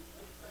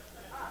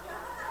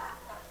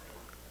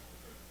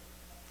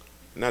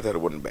 Not that it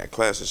wasn't a bad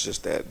class, it's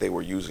just that they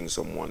were using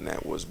someone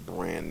that was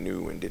brand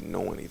new and didn't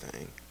know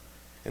anything.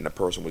 And the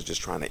person was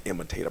just trying to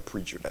imitate a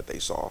preacher that they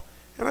saw.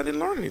 And I didn't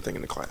learn anything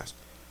in the class.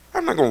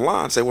 I'm not going to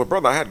lie and say, well,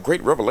 brother, I had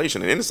great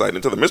revelation and insight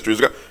into the mysteries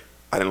of God.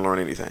 I didn't learn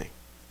anything.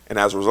 And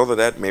as a result of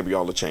that, maybe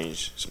y'all will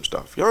change some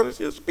stuff. You know,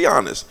 just be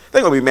honest.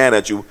 They're going to be mad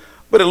at you,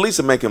 but at least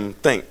it make them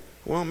think,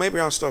 well, maybe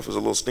our stuff is a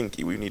little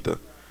stinky. We need to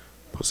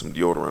put some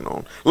deodorant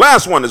on.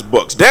 Last one is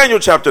books. Daniel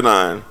chapter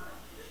 9,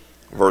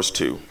 verse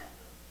 2.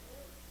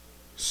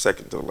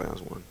 Second to the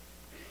last one.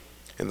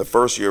 In the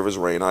first year of his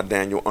reign, I,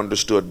 Daniel,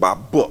 understood by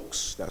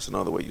books, that's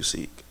another way you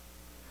seek,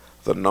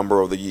 the number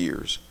of the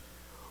years,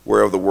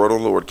 whereof the word of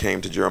the Lord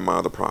came to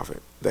Jeremiah the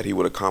prophet, that he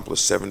would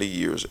accomplish 70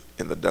 years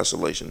in the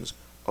desolations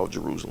of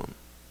Jerusalem.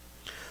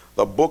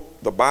 The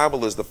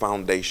Bible is the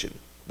foundation,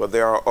 but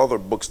there are other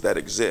books that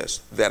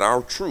exist that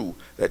are true,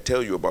 that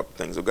tell you about the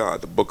things of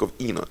God. The book of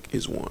Enoch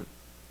is one.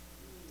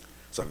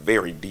 It's a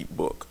very deep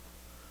book.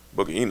 The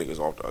book of Enoch is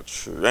off the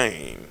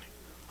chain.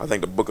 I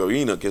think the book of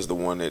Enoch is the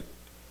one that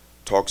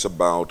talks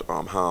about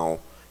how,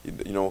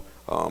 you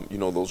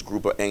know those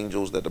group of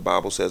angels that the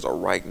Bible says are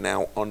right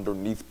now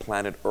underneath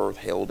planet Earth,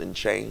 held in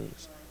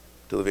chains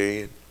to the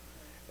very end.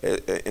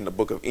 In the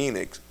book of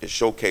Enoch, it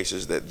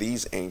showcases that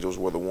these angels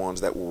were the ones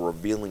that were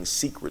revealing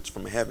secrets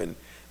from heaven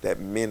that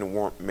men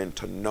weren't meant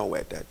to know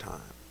at that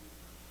time.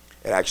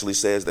 It actually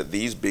says that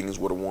these beings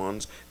were the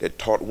ones that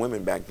taught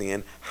women back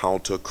then how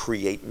to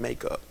create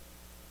makeup.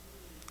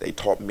 They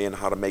taught men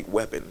how to make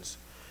weapons.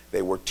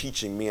 They were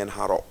teaching men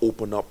how to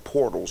open up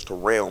portals to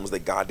realms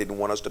that God didn't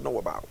want us to know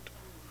about.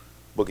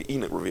 Book of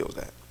Enoch reveals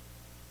that.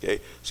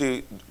 Okay,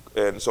 see,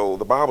 and so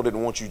the Bible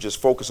didn't want you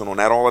just focusing on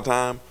that all the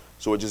time,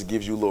 so it just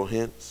gives you little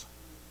hints.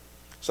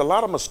 It's a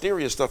lot of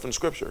mysterious stuff in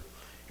Scripture.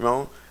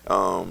 In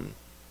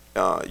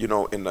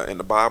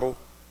the Bible,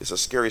 it's a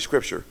scary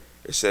scripture.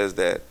 It says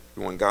that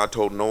when God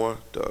told Noah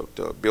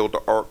to build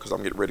the ark, because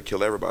I'm getting ready to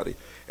kill everybody,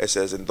 it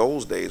says in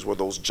those days were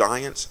those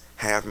giants,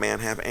 half man,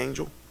 half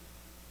angel.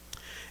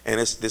 And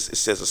it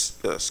says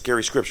a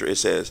scary scripture. It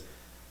says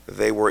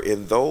they were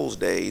in those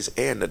days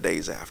and the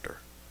days after.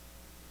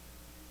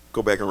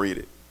 Go back and read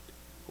it.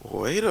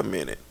 Wait a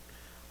minute.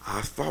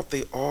 I thought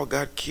they all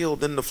got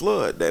killed in the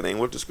flood. That ain't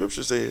what the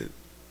scripture said.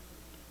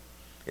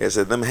 It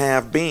said them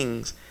half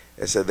beings.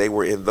 It said they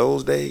were in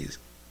those days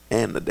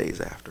and the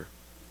days after.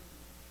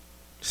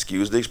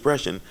 Excuse the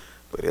expression,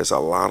 but there's a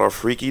lot of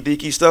freaky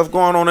deaky stuff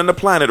going on in the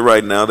planet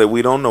right now that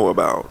we don't know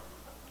about.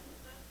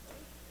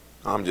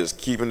 I'm just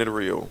keeping it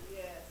real.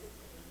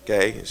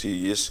 Okay,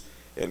 see,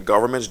 and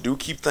governments do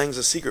keep things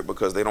a secret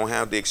because they don't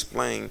have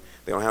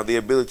the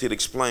ability to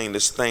explain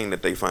this thing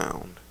that they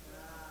found.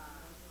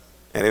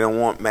 And they don't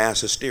want mass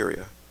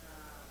hysteria.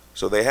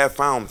 So they have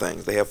found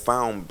things. They have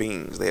found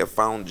beings. They have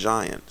found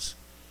giants.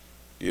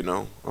 You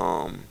know,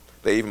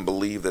 they even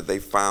believe that they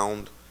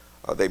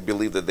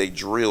believe that they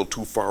drilled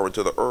too far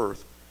into the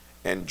earth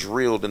and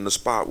drilled in the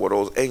spot where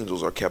those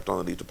angels are kept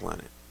underneath the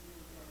planet.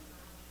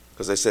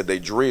 Because they said they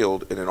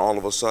drilled, and then all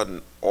of a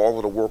sudden, all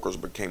of the workers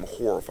became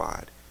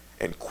horrified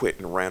and quit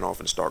and ran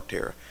off in stark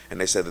terror. And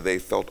they said that they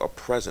felt a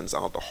presence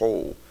out the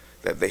hole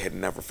that they had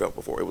never felt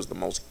before. It was the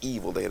most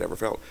evil they had ever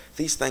felt.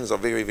 These things are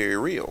very, very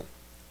real.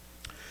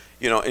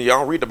 You know, and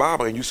y'all read the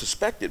Bible and you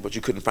suspect it, but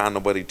you couldn't find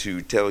nobody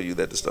to tell you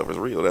that the stuff is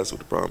real. That's what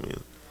the problem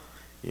is.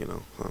 You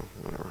know, so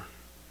whatever.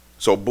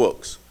 So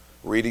books,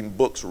 reading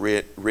books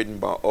written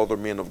by other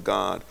men of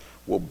God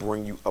will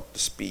bring you up to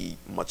speed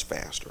much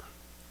faster.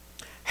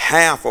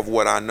 Half of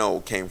what I know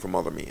came from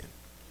other men.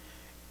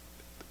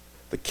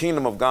 The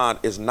kingdom of God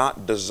is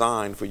not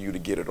designed for you to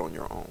get it on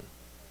your own.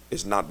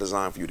 It's not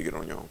designed for you to get it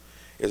on your own.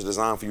 It's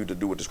designed for you to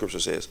do what the scripture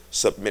says,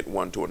 submit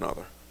one to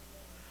another.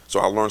 So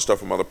I'll learn stuff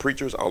from other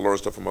preachers. I'll learn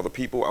stuff from other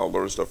people. I'll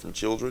learn stuff from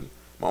children.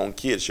 My own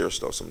kids share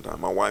stuff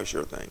sometimes. My wife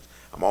shares things.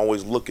 I'm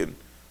always looking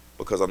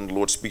because the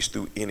Lord speaks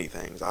through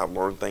anything. I've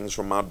learned things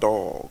from my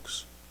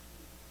dogs.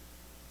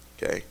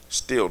 Okay?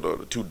 Still,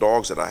 the two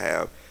dogs that I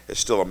have,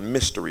 it's still a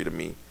mystery to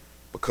me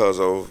because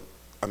of,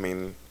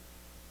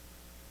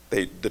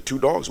 the two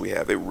dogs we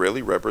have, it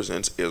really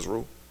represents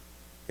Israel,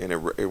 and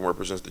it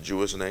represents the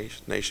Jewish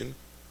nation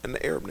and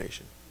the Arab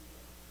nation.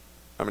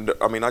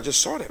 I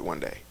just saw that one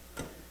day.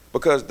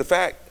 Because the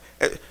fact,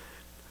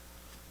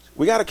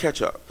 we got to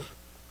catch up.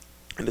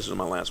 And this is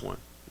my last one.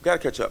 We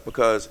got to catch up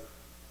because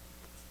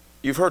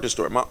you've heard this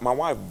story. My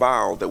wife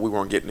vowed that we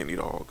weren't getting any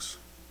dogs.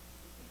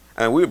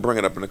 And we would bring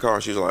it up in the car.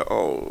 She was like,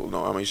 oh,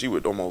 no. She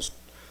would almost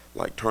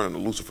like turn into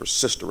Lucifer's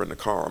sister in the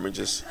car.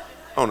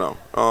 Oh, no.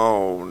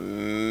 Oh,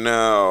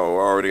 no.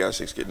 I already got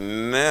 6 kids.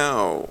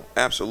 No,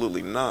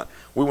 absolutely not.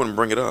 We wouldn't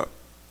bring it up.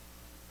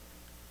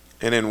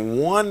 And then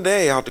one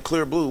day out the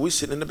clear blue, we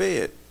sitting in the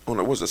bed.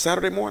 Was it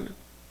Saturday morning?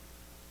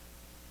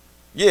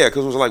 Yeah,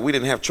 because it was like we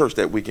didn't have church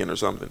that weekend or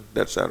something,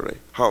 that Saturday,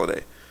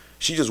 holiday.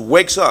 She just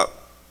wakes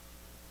up.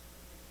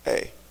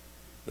 Hey,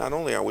 not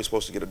only are we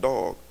supposed to get a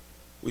dog,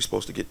 we're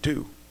supposed to get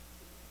 2.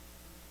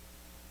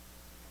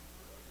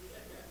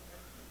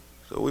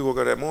 So we woke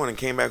up that morning,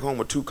 came back home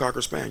with 2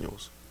 Cocker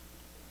Spaniels.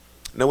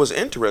 Now what's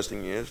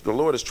interesting is the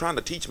Lord is trying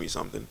to teach me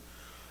something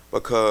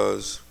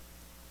because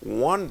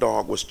one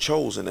dog was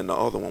chosen and the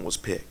other one was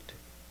picked.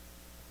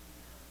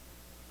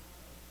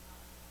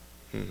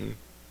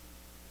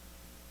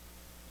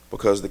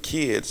 Because the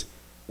kids,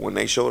 when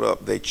they showed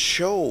up, they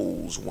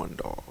chose one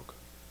dog.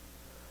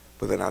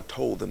 But then I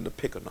told them to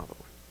pick another one.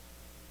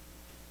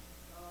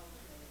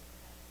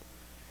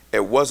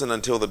 It wasn't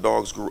until the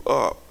dogs grew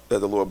up that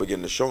the Lord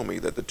began to show me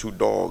that the 2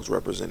 dogs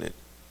represented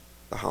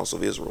the house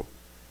of Israel.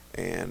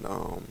 And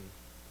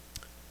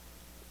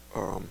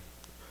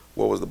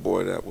what was the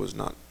boy that was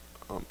not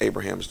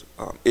Abraham's,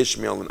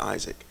 Ishmael and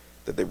Isaac,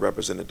 that they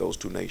represented those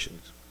 2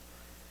 nations.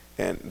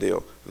 And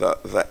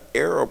the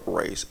Arab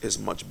race is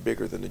much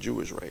bigger than the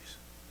Jewish race.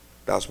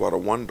 That's why the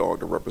one dog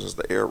that represents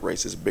the Arab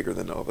race is bigger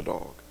than the other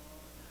dog.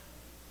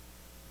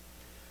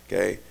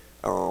 Okay.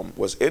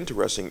 What's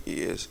interesting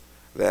is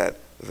that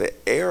the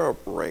Arab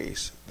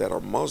race that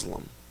are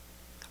Muslim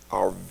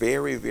are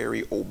very,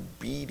 very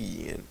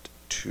obedient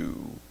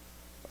to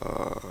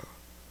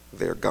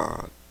their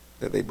God,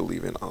 that they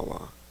believe in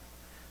Allah.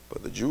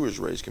 But the Jewish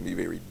race can be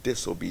very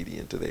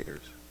disobedient to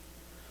theirs.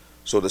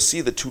 So to see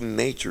the 2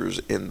 natures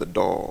in the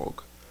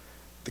dog,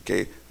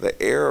 okay,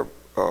 the Arab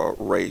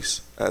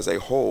race as a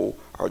whole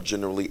are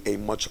generally a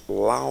much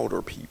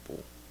louder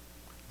people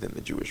than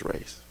the Jewish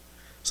race.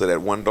 So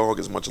that one dog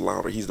is much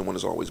louder. He's the one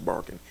that's always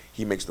barking.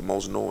 He makes the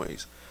most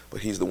noise,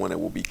 but he's the one that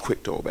will be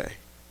quick to obey.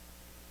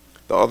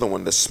 The other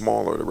one that's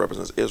smaller, that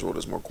represents Israel,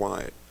 that's more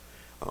quiet,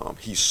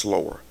 he's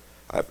slower.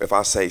 If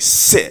I say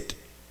sit,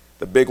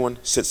 the big one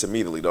sits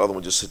immediately. The other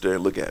one just sits there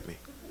and look at me.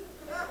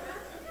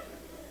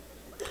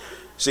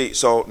 See,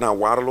 so now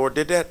why the Lord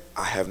did that,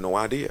 I have no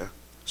idea.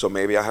 So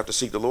maybe I have to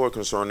seek the Lord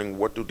concerning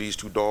what do these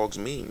 2 dogs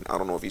mean. I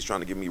don't know if he's trying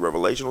to give me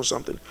revelation or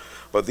something,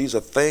 but these are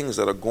things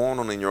that are going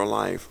on in your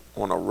life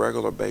on a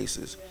regular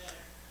basis.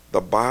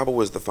 The Bible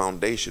is the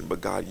foundation,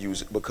 but God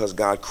used it because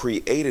God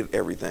created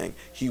everything.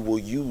 He will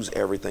use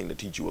everything to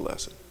teach you a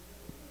lesson.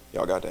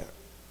 Y'all got that?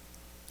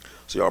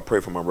 So y'all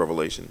pray for my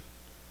revelation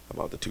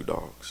about the 2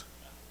 dogs.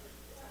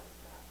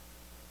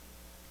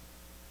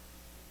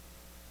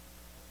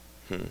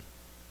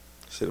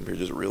 Sit up here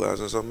just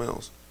realizing something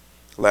else.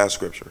 Last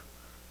scripture,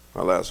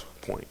 my last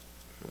point,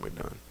 and we're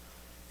done,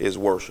 is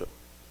worship.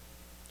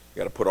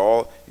 You got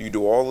to you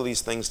do all of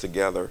these things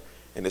together,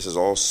 and this is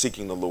all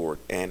seeking the Lord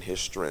and his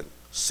strength,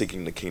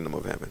 seeking the kingdom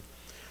of heaven.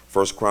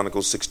 1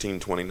 Chronicles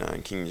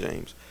 16:29, King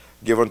James.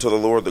 Give unto the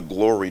Lord the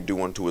glory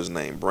due unto his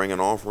name. Bring an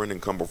offering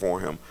and come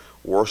before him.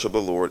 Worship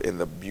the Lord in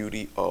the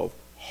beauty of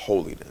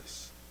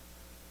holiness.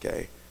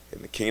 Okay?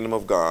 In the kingdom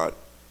of God,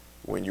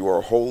 when you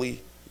are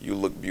holy, you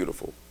look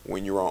beautiful.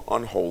 When you are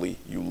unholy,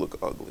 you look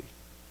ugly.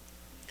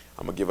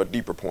 I'm going to give a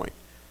deeper point.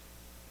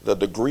 The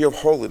degree of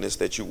holiness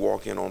that you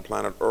walk in on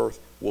planet Earth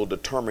will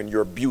determine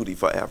your beauty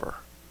forever.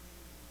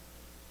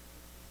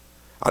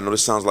 I know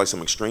this sounds like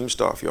some extreme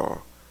stuff,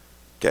 y'all.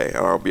 Okay,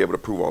 I'll be able to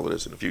prove all of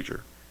this in the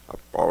future.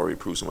 I've already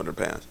proved some in the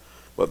past.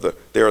 But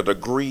there are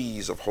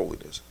degrees of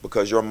holiness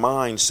because your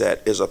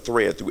mindset is a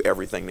thread through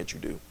everything that you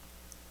do.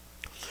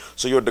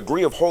 So your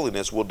degree of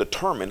holiness will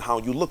determine how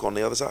you look on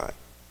the other side.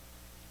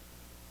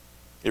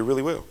 It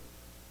really will.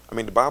 I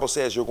mean, the Bible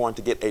says you're going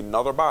to get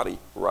another body,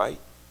 right?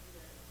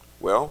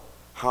 Well,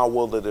 how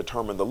will they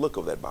determine the look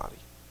of that body?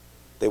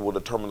 They will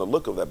determine the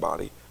look of that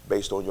body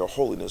based on your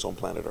holiness on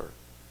planet Earth.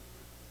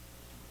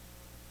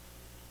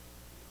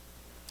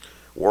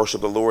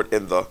 Worship the Lord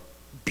in the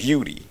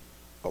beauty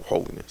of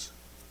holiness,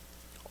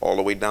 all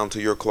the way down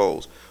to your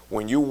clothes.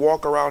 When you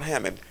walk around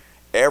Hammond,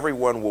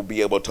 everyone will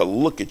be able to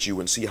look at you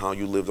and see how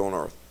you lived on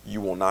earth. You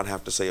will not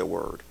have to say a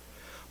word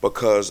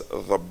because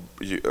of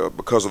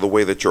the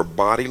way that your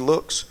body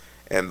looks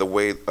and the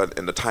way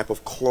and the type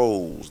of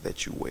clothes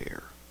that you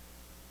wear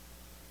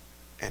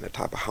and the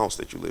type of house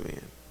that you live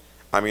in.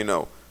 I mean,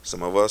 no,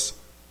 some of us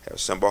have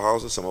simple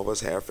houses, some of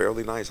us have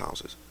fairly nice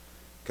houses.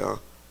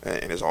 Okay?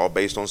 And it's all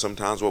based on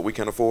sometimes what we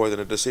can afford and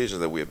the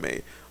decisions that we have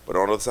made. But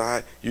on the other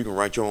side, you can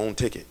write your own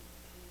ticket.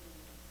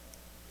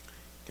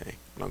 Okay,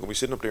 I'm not gonna be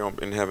sitting up there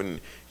and having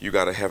you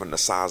got a heaven the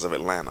size of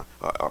Atlanta,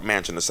 a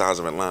mansion the size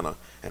of Atlanta,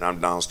 and I'm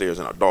downstairs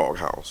in a dog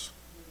house.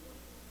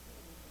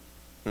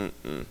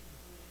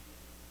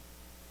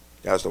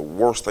 That's the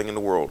worst thing in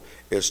the world,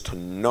 is to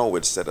know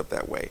it's set up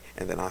that way,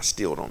 and then I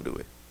still don't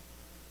do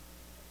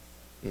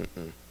it.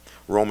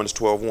 Romans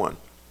 12:1.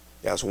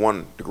 That's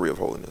one degree of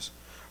holiness.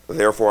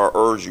 Therefore, I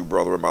urge you,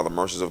 brethren, by the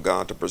mercies of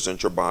God, to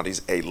present your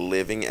bodies a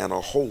living and a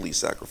holy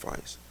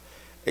sacrifice,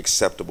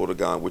 acceptable to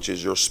God, which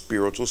is your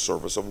spiritual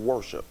service of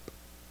worship.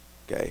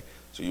 Okay?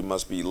 So you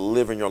must be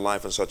living your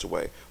life in such a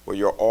way where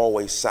you're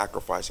always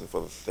sacrificing for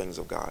the things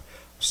of God.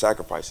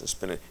 Sacrificing,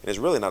 spending, and it's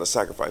really not a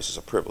sacrifice, it's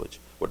a privilege.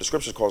 What the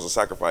scriptures calls a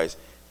sacrifice,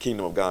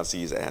 kingdom of God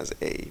sees as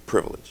a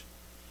privilege.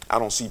 I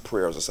don't see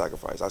prayer as a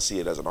sacrifice. I see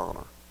it as an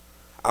honor.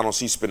 I don't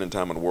see spending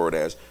time in the word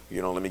as,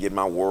 let me get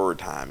my word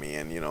time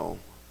in,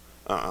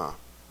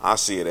 I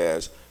see it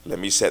as, let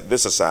me set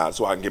this aside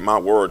so I can get my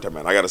word time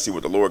in. I got to see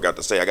what the Lord got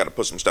to say. I got to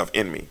put some stuff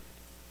in me.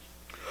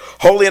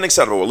 Holy and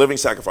acceptable, a living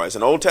sacrifice. In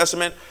the Old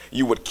Testament,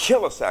 you would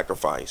kill a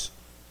sacrifice.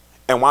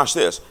 And watch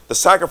this. The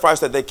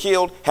sacrifice that they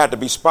killed had to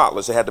be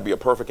spotless. It had to be a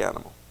perfect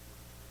animal.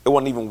 It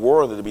wasn't even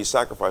worthy to be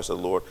sacrificed to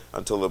the Lord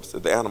until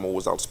the animal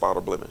was without spot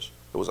or blemish.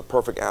 It was a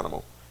perfect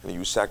animal. And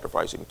you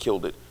sacrificed it and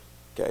killed it.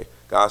 Okay?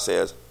 God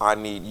says, I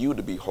need you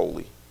to be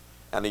holy.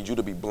 I need you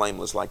to be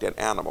blameless like that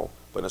animal.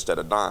 But instead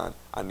of dying,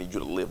 I need you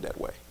to live that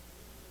way.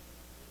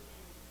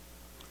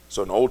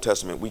 So in the Old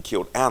Testament, we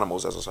killed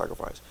animals as a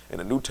sacrifice. In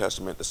the New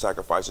Testament, the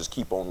sacrifices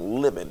keep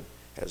on living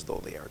as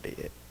though they are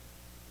dead.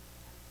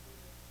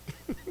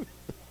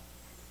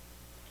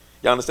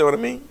 Y'all understand what I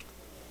mean?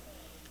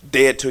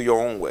 Dead to your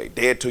own way,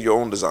 dead to your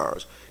own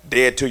desires,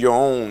 dead to your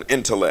own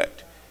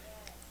intellect.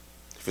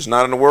 If it's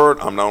not in the Word,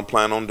 I'm not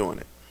planning on doing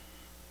it.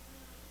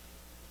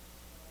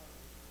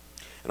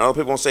 And other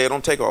people going to say it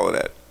don't take all of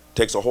that. It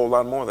takes a whole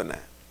lot more than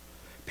that.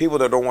 People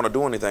that don't want to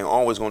do anything are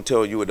always going to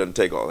tell you it doesn't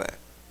take all that.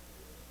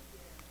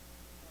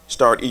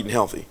 Start eating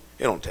healthy.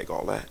 It don't take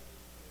all that.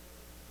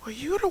 Well,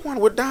 you're the one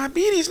with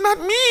diabetes, not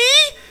me.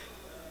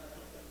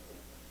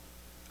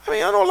 I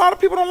mean, I know a lot of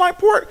people don't like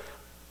pork.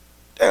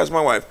 There's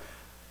my wife.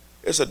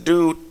 It's a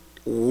dude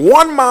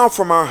 1 mile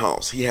from our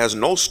house. He has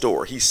no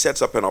store. He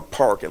sets up in a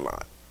parking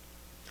lot.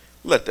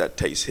 Let that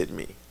taste hit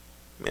me.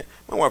 Man,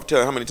 my wife tell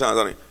you how many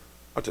times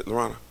I tell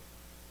Lorana,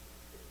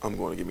 I'm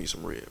going to give me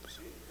some ribs.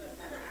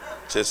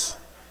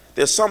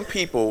 There's some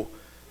people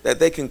that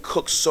they can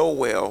cook so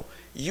well,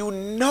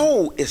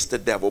 it's the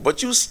devil,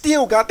 but you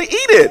still got to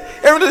eat it.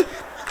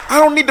 I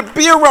don't need to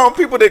be around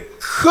people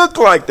that cook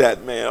like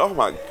that, man. Oh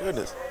my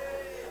goodness.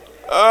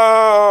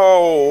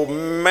 Oh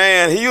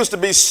man, he used to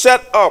be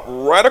set up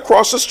right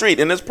across the street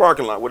in this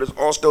parking lot where this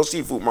Austell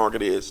Seafood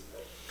Market is.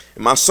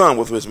 And my son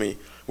was with me.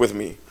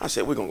 I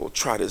said, we're going to go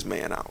try this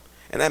man out.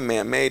 And that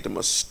man made the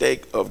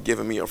mistake of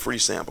giving me a free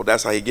sample.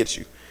 That's how he gets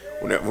you.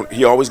 When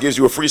he always gives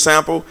you a free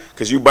sample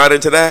because you bite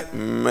into that,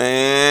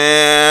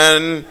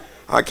 man.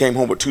 I came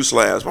home with 2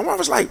 slabs. My mom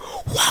was like,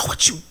 why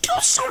would you do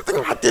something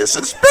like this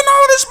and spend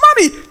all this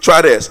money?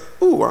 Try this.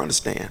 Ooh, I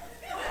understand.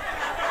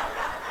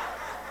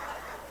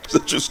 It's a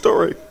true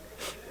story.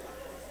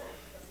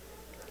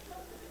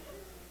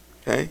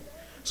 Okay?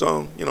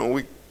 So,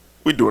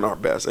 we're doing our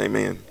best.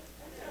 Amen.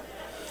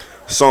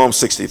 Psalm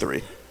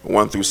 63,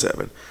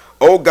 1-7.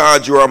 Oh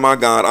God, you are my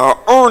God. I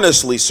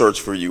earnestly search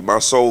for you. My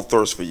soul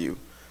thirsts for you.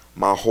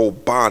 My whole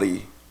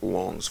body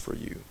longs for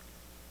you.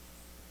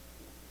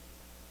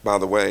 By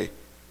the way,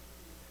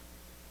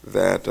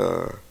 that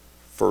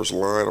first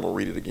line, I'm going to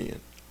read it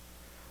again.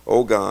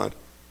 Oh God,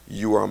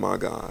 you are my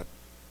God.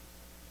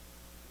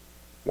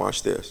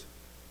 Watch this.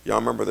 Y'all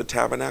remember the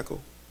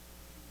tabernacle?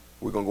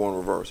 We're going to go in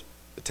reverse.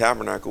 The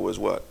tabernacle is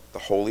what? The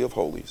Holy of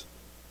Holies,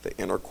 the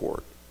inner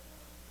court,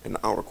 and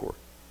the outer court.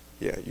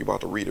 Yeah, you're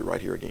about to read it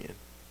right here again.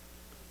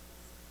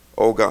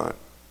 Oh God.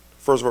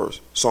 First verse,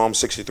 Psalm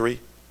 63,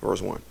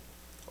 verse 1.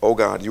 Oh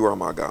God, you are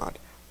my God.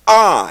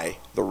 I,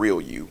 the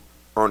real you,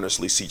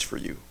 earnestly search for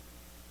you.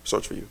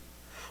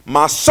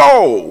 My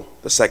soul,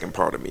 the second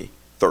part of me,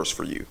 thirsts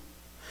for you.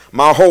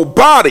 My whole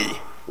body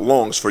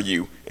longs for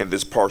you in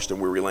this parched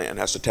and weary land.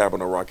 That's the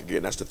Tabernacle Rock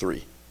again. That's the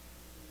 3.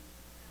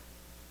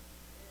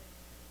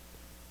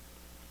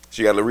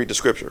 So you got to read the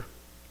scripture.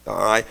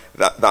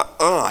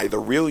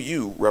 The real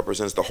you,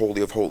 represents the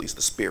Holy of Holies,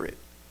 the Spirit.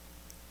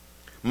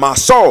 My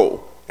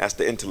soul, that's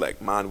the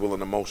intellect, mind, will,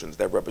 and emotions.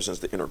 That represents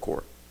the inner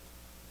court.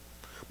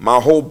 My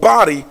whole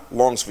body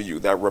longs for you.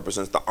 That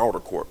represents the outer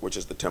court, which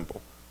is the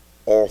temple.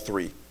 All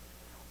three.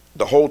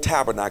 The whole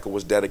tabernacle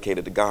was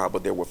dedicated to God,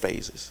 but there were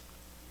phases.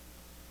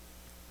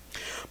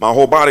 My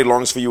whole body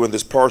longs for you in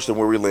this parched and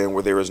weary land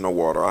where there is no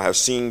water. I have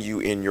seen you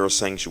in your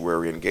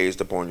sanctuary and gazed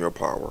upon your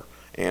power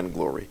and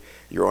glory.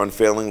 Your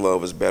unfailing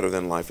love is better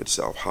than life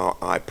itself. How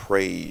I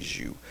praise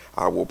you.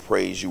 I will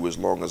praise you as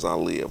long as I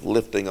live,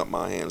 lifting up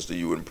my hands to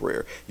you in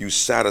prayer. You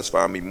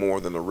satisfy me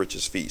more than the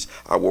richest feast.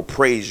 I will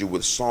praise you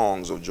with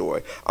songs of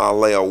joy. I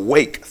lay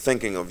awake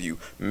thinking of you,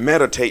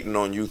 meditating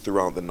on you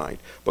throughout the night.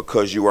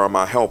 Because you are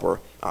my helper,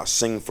 I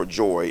sing for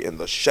joy in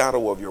the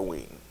shadow of your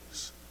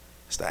wings.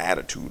 It's the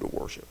attitude of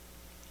worship.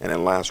 And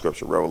then last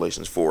scripture,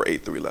 Revelations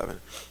 4:8-11.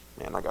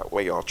 Man, I got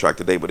way off track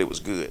today, but it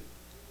was good.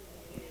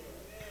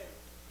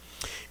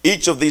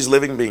 Each of these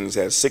living beings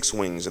has 6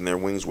 wings, and their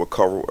wings were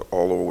covered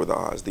all over with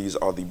eyes. These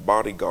are the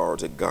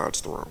bodyguards at God's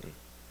throne.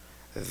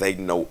 They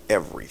know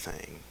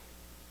everything.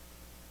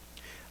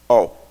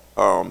 As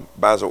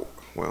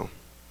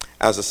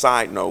a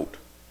side note,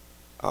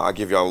 I'll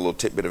give y'all a little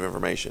tidbit of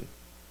information.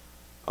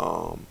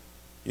 In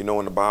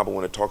the Bible,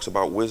 when it talks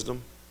about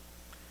wisdom,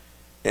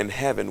 in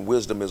heaven,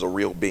 wisdom is a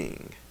real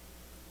being.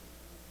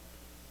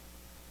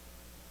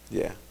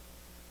 Yeah.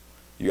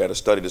 You got to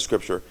study the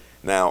scripture.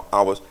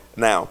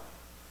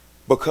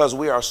 Because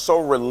we are so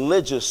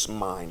religious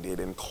minded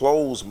and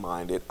closed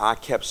minded, I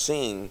kept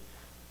seeing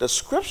the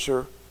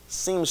scripture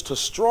seems to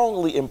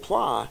strongly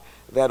imply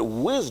that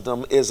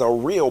wisdom is a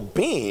real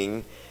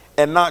being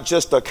and not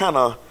just a kind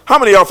of, how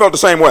many of y'all felt the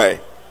same way?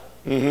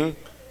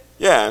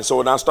 Yeah, and so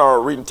when I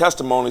started reading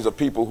testimonies of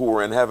people who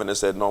were in heaven and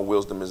said, no,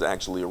 wisdom is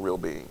actually a real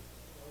being.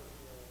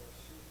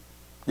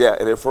 Yeah,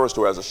 it refers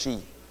to her as a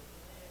she.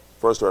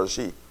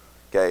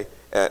 Okay?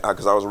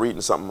 Because I was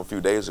reading something a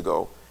few days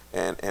ago,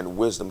 and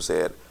wisdom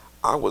said,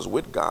 I was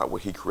with God when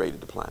he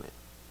created the planet.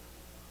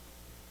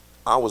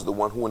 I was the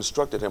one who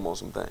instructed him on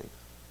some things.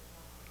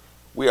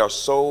 We are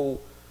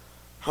so,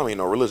 how many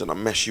know religion will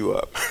mess you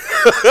up?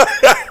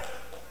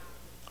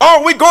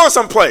 Oh, we going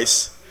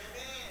someplace.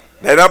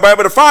 They're not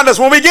able to find us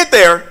when we get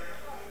there,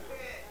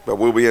 but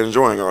we'll be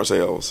enjoying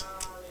ourselves.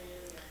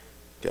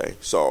 Okay,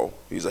 so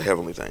these are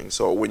heavenly things.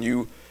 So when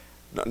you,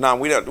 now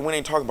we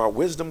ain't talking about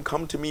wisdom.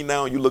 Come to me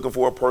now. You looking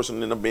for a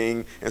person in a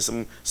being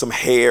and some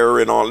hair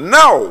and all?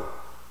 No.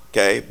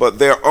 Okay, but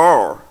the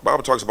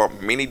Bible talks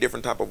about many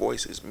different type of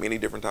voices, many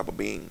different type of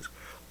beings.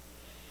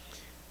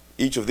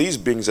 Each of these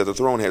beings at the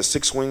throne has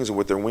 6 wings, and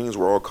with their wings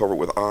were all covered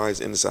with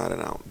eyes inside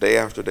and out. Day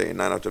after day,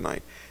 night after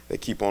night, they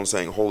keep on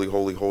saying, holy,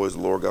 holy, holy is the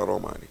Lord God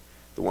Almighty,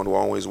 the one who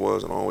always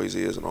was and always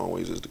is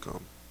to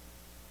come.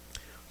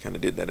 Kind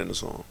of did that in the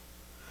song.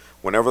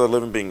 Whenever the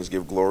living beings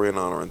give glory and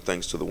honor and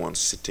thanks to the one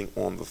sitting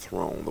on the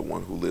throne, the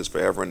one who lives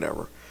forever and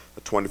ever,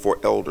 the 24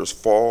 elders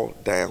fall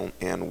down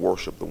and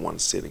worship the one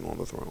sitting on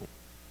the throne,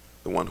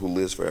 the one who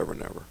lives forever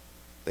and ever.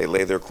 They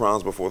lay their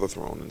crowns before the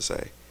throne and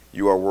say,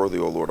 you are worthy,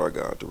 O Lord our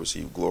God, to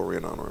receive glory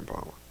and honor and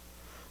power.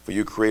 For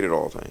you created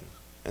all things,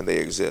 and they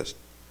exist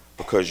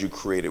because you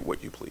created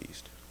what you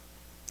pleased.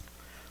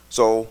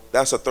 So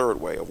that's a third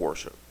way of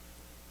worship.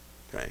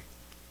 Okay,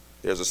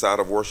 there's a side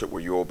of worship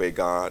where you obey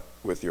God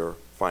with your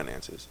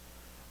finances,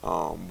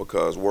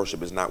 because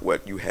worship is not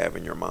what you have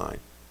in your mind.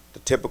 The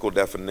typical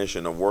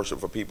definition of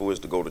worship for people is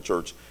to go to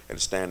church and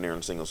stand there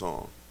and sing a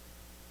song.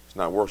 It's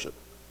not worship.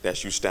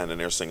 That's you standing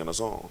there singing a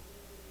song.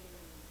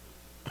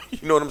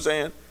 You know what I'm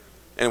saying?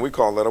 And we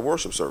call that a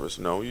worship service.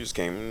 No, you just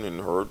came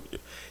and heard.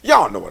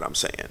 Y'all know what I'm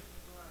saying.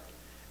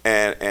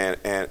 And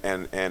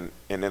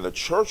in the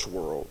church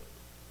world,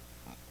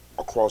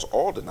 across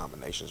all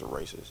denominations and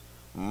races,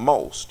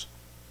 most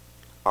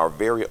are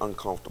very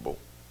uncomfortable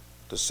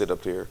to sit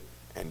up here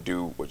and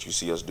do what you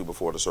see us do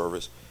before the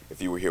service.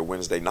 If you were here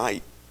Wednesday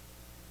night,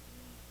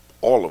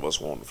 all of us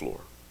were on the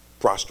floor,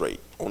 prostrate,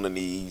 on the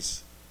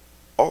knees,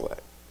 all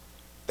that.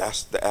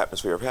 That's the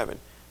atmosphere of heaven.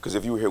 Because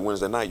if you were here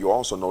Wednesday night, you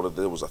also know that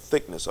there was a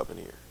thickness up in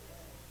here.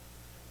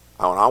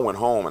 When I went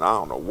home, and I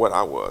don't know what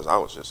I was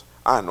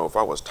I don't know if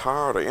I was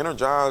tired or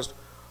energized.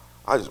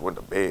 I just went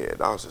to bed.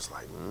 I was just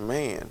like,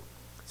 man.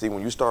 See,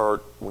 when you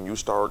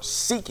start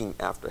seeking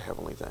after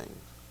heavenly things,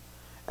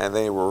 and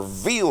they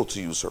reveal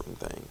to you certain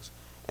things,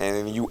 and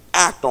then you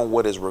act on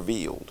what is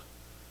revealed,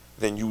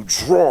 then you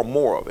draw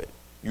more of it.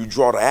 You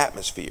draw the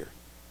atmosphere,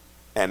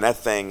 and that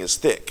thing is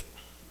thick.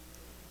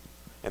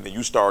 And then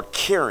you start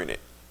carrying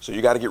it. So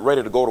you got to get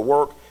ready to go to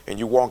work, and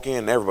you walk in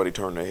and everybody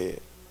turn their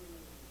head.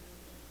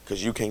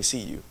 Because you can't see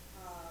you.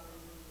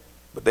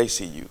 But they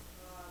see you.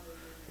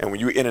 And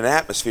when you're in an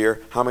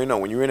atmosphere, how many know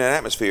when you're in an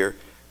atmosphere,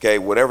 okay,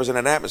 whatever's in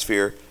an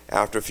atmosphere,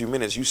 after a few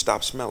minutes, you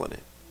stop smelling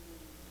it.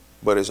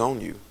 But it's on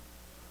you.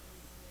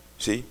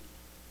 See?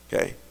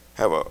 Okay.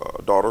 Have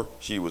a daughter.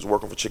 She was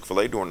working for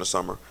Chick-fil-A during the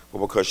summer. But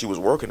because she was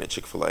working at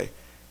Chick-fil-A,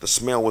 the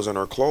smell was in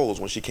her clothes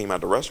when she came out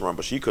of the restaurant,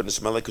 but she couldn't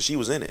smell it because she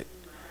was in it.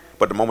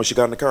 But the moment she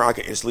got in the car, I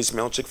could instantly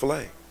smell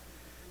Chick-fil-A.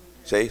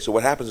 See, so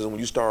what happens is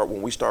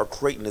when we start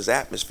creating this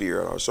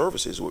atmosphere at our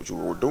services, which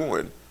we're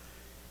doing,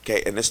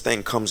 okay, and this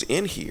thing comes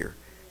in here,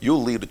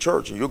 you'll leave the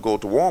church and you'll go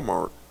to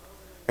Walmart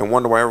and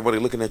wonder why everybody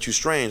looking at you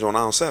strange on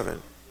aisle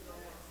 7,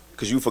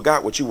 because you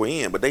forgot what you were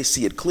in, but they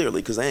see it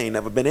clearly because they ain't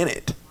never been in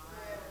it.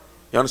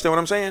 You understand what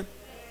I'm saying?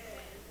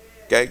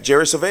 Okay,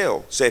 Jerry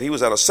Savelle said he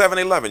was at a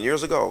 7-Eleven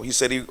years ago. He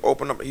said he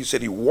opened up. He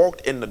said he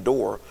walked in the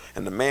door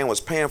and the man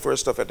was paying for his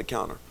stuff at the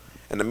counter,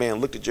 and the man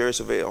looked at Jerry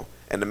Savelle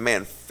and the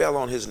man fell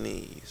on his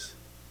knees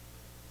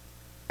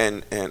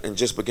and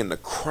just began to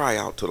cry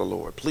out to the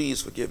Lord,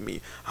 "Please forgive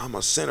me. I'm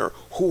a sinner.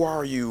 Who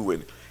are you?"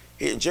 And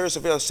Jerry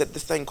Savelle said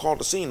this thing called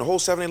the scene. The whole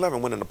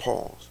 7-Eleven went into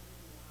pause.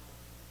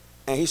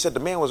 And he said the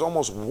man was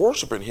almost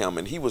worshiping him,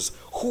 and he was,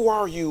 "Who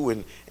are you?"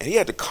 And he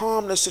had to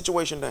calm this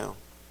situation down.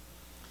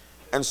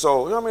 And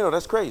so, you know what I mean?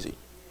 That's crazy.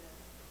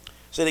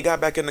 So he got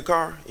back in the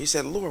car. He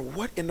said, "Lord,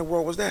 what in the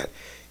world was that?"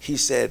 He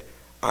said,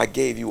 "I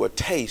gave you a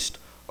taste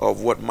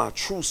of what my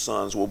true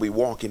sons will be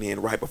walking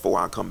in right before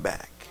I come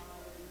back.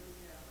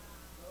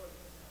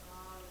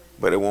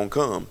 But it won't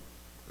come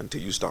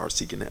until you start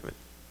seeking heaven."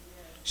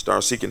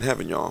 Start seeking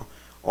heaven, y'all.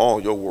 All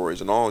your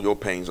worries and all your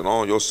pains and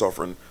all your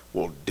suffering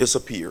will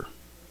disappear.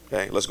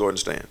 Okay, let's go ahead and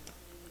stand.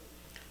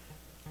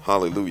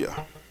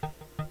 Hallelujah.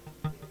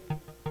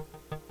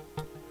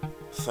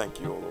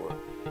 Thank you, O Lord.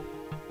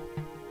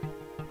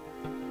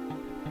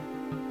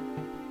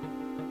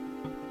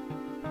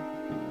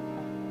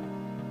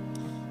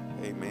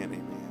 Amen.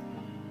 Amen.